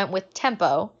 offense went with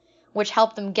tempo, which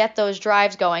helped them get those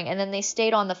drives going, and then they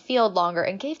stayed on the field longer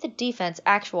and gave the defense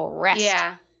actual rest.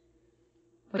 Yeah.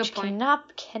 Which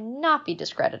cannot be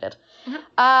discredited.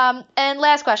 Mm-hmm. And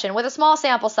last question. With a small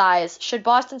sample size, should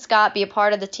Boston Scott be a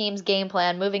part of the team's game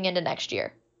plan moving into next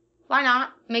year? Why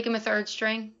not? Make him a third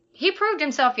string. He proved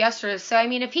himself yesterday, so, I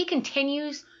mean, if he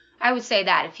continues, I would say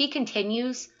that. If he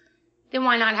continues, then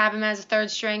why not have him as a third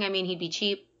string? I mean, he'd be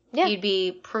cheap. Yeah. He'd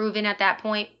be proven at that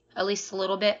point, at least a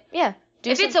little bit. Yeah.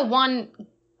 It's a one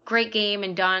great game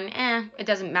and done, it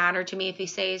doesn't matter to me if he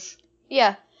stays.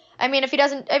 Yeah. I mean, if he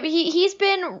doesn't, he's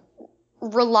been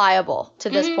reliable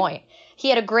to this point. He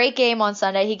had a great game on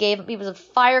Sunday. He was a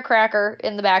firecracker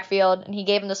in the backfield, and he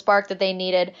gave them the spark that they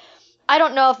needed. I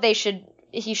don't know if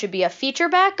he should be a feature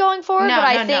back going forward, but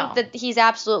I think that he's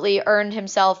absolutely earned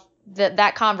himself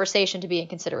that conversation to be in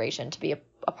consideration, to be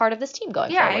a part of this team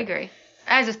going forward. Yeah, I agree.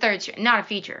 As a third string, not a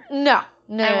feature. No.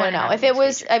 If it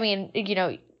was, feature. I mean,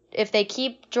 if they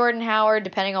keep Jordan Howard,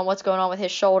 depending on what's going on with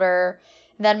his shoulder,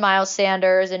 then Miles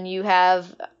Sanders, and you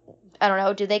have, I don't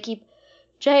know, do they keep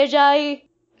Jay?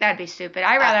 That'd be stupid.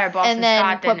 I'd rather have Boston Scott than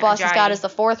and then put Boston Scott as the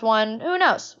fourth one. Who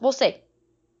knows? We'll see.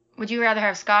 Would you rather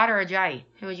have Scott or Ajayi?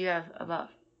 Who would you have above?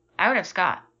 I would have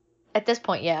Scott. At this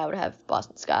point, yeah, I would have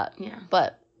Boston Scott. Yeah.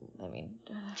 But, I mean...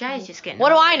 Ajayi's just getting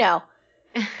What old. do I know?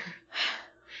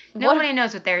 Nobody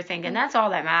knows what they're thinking. That's all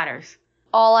that matters.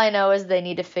 All I know is they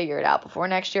need to figure it out before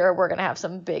next year, or we're going to have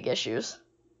some big issues.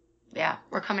 Yeah,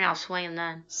 we're coming out swinging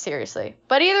then. Seriously.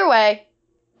 But either way,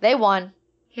 they won.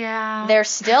 Yeah. They're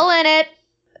still in it.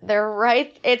 They're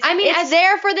right. It's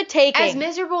there for the taking. As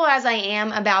miserable as I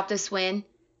am about this win,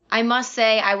 I must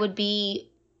say I would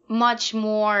be much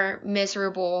more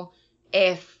miserable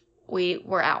if we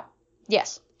were out.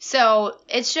 Yes. So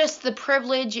it's just the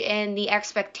privilege and the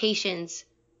expectations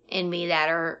in me that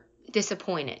are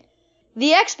disappointed.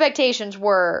 The expectations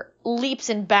were leaps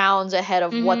and bounds ahead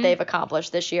of what they've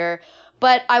accomplished this year,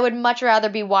 but I would much rather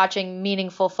be watching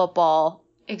meaningful football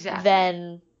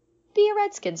than be a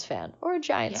Redskins fan or a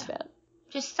Giants fan.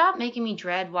 Just stop making me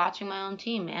dread watching my own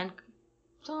team, man.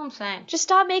 That's all I'm saying. Just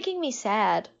stop making me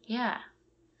sad. Yeah.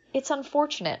 It's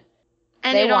unfortunate.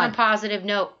 And they won. On a positive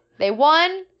note. They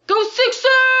won. Go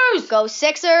Sixers! Go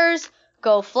Sixers.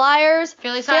 Go Flyers.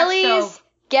 Phillies hot stove.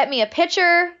 Get me a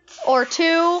pitcher or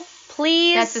two,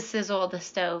 please. That's the sizzle of the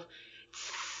stove.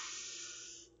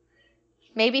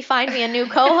 Maybe find me a new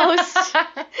co-host.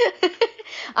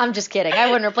 I'm just kidding.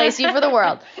 I wouldn't replace you for the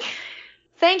world.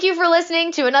 Thank you for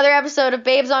listening to another episode of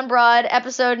Babes on Broad,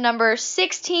 episode number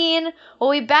 16.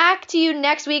 We'll be back to you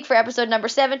next week for episode number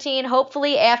 17,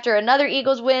 hopefully after another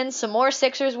Eagles win, some more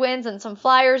Sixers wins, and some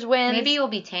Flyers wins. Maybe you'll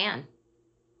be tan.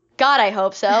 God, I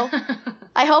hope so.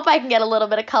 I hope I can get a little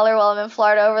bit of color while I'm in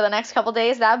Florida over the next couple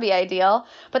days. That would be ideal.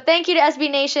 But thank you to SB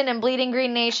Nation and Bleeding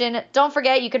Green Nation. Don't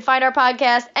forget, you can find our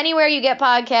podcast anywhere you get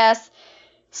podcasts.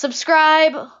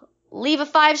 Subscribe, leave a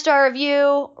 5-star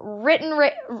review,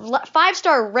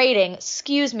 5-star rating,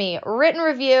 written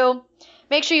review.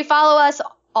 Make sure you follow us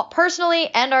personally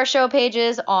and our show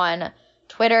pages on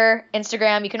Twitter,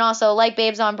 Instagram. You can also like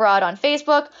Babes on Broad on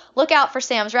Facebook. Look out for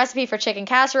Sam's recipe for chicken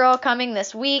casserole coming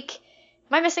this week.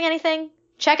 Am I missing anything?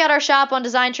 Check out our shop on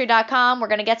designtree.com. We're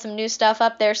going to get some new stuff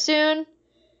up there soon. And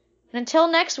until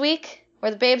next week,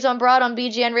 we're the Babes on Broad on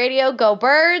BGN Radio. Go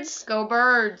Birds. Go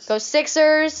Birds. Go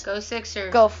Sixers. Go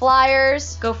Sixers. Go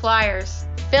Flyers. Go Flyers.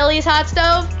 Phillies hot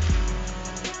stove.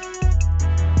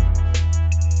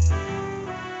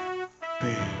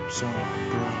 Babes on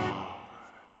Broad.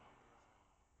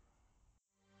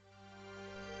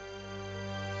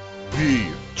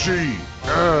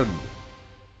 BGN.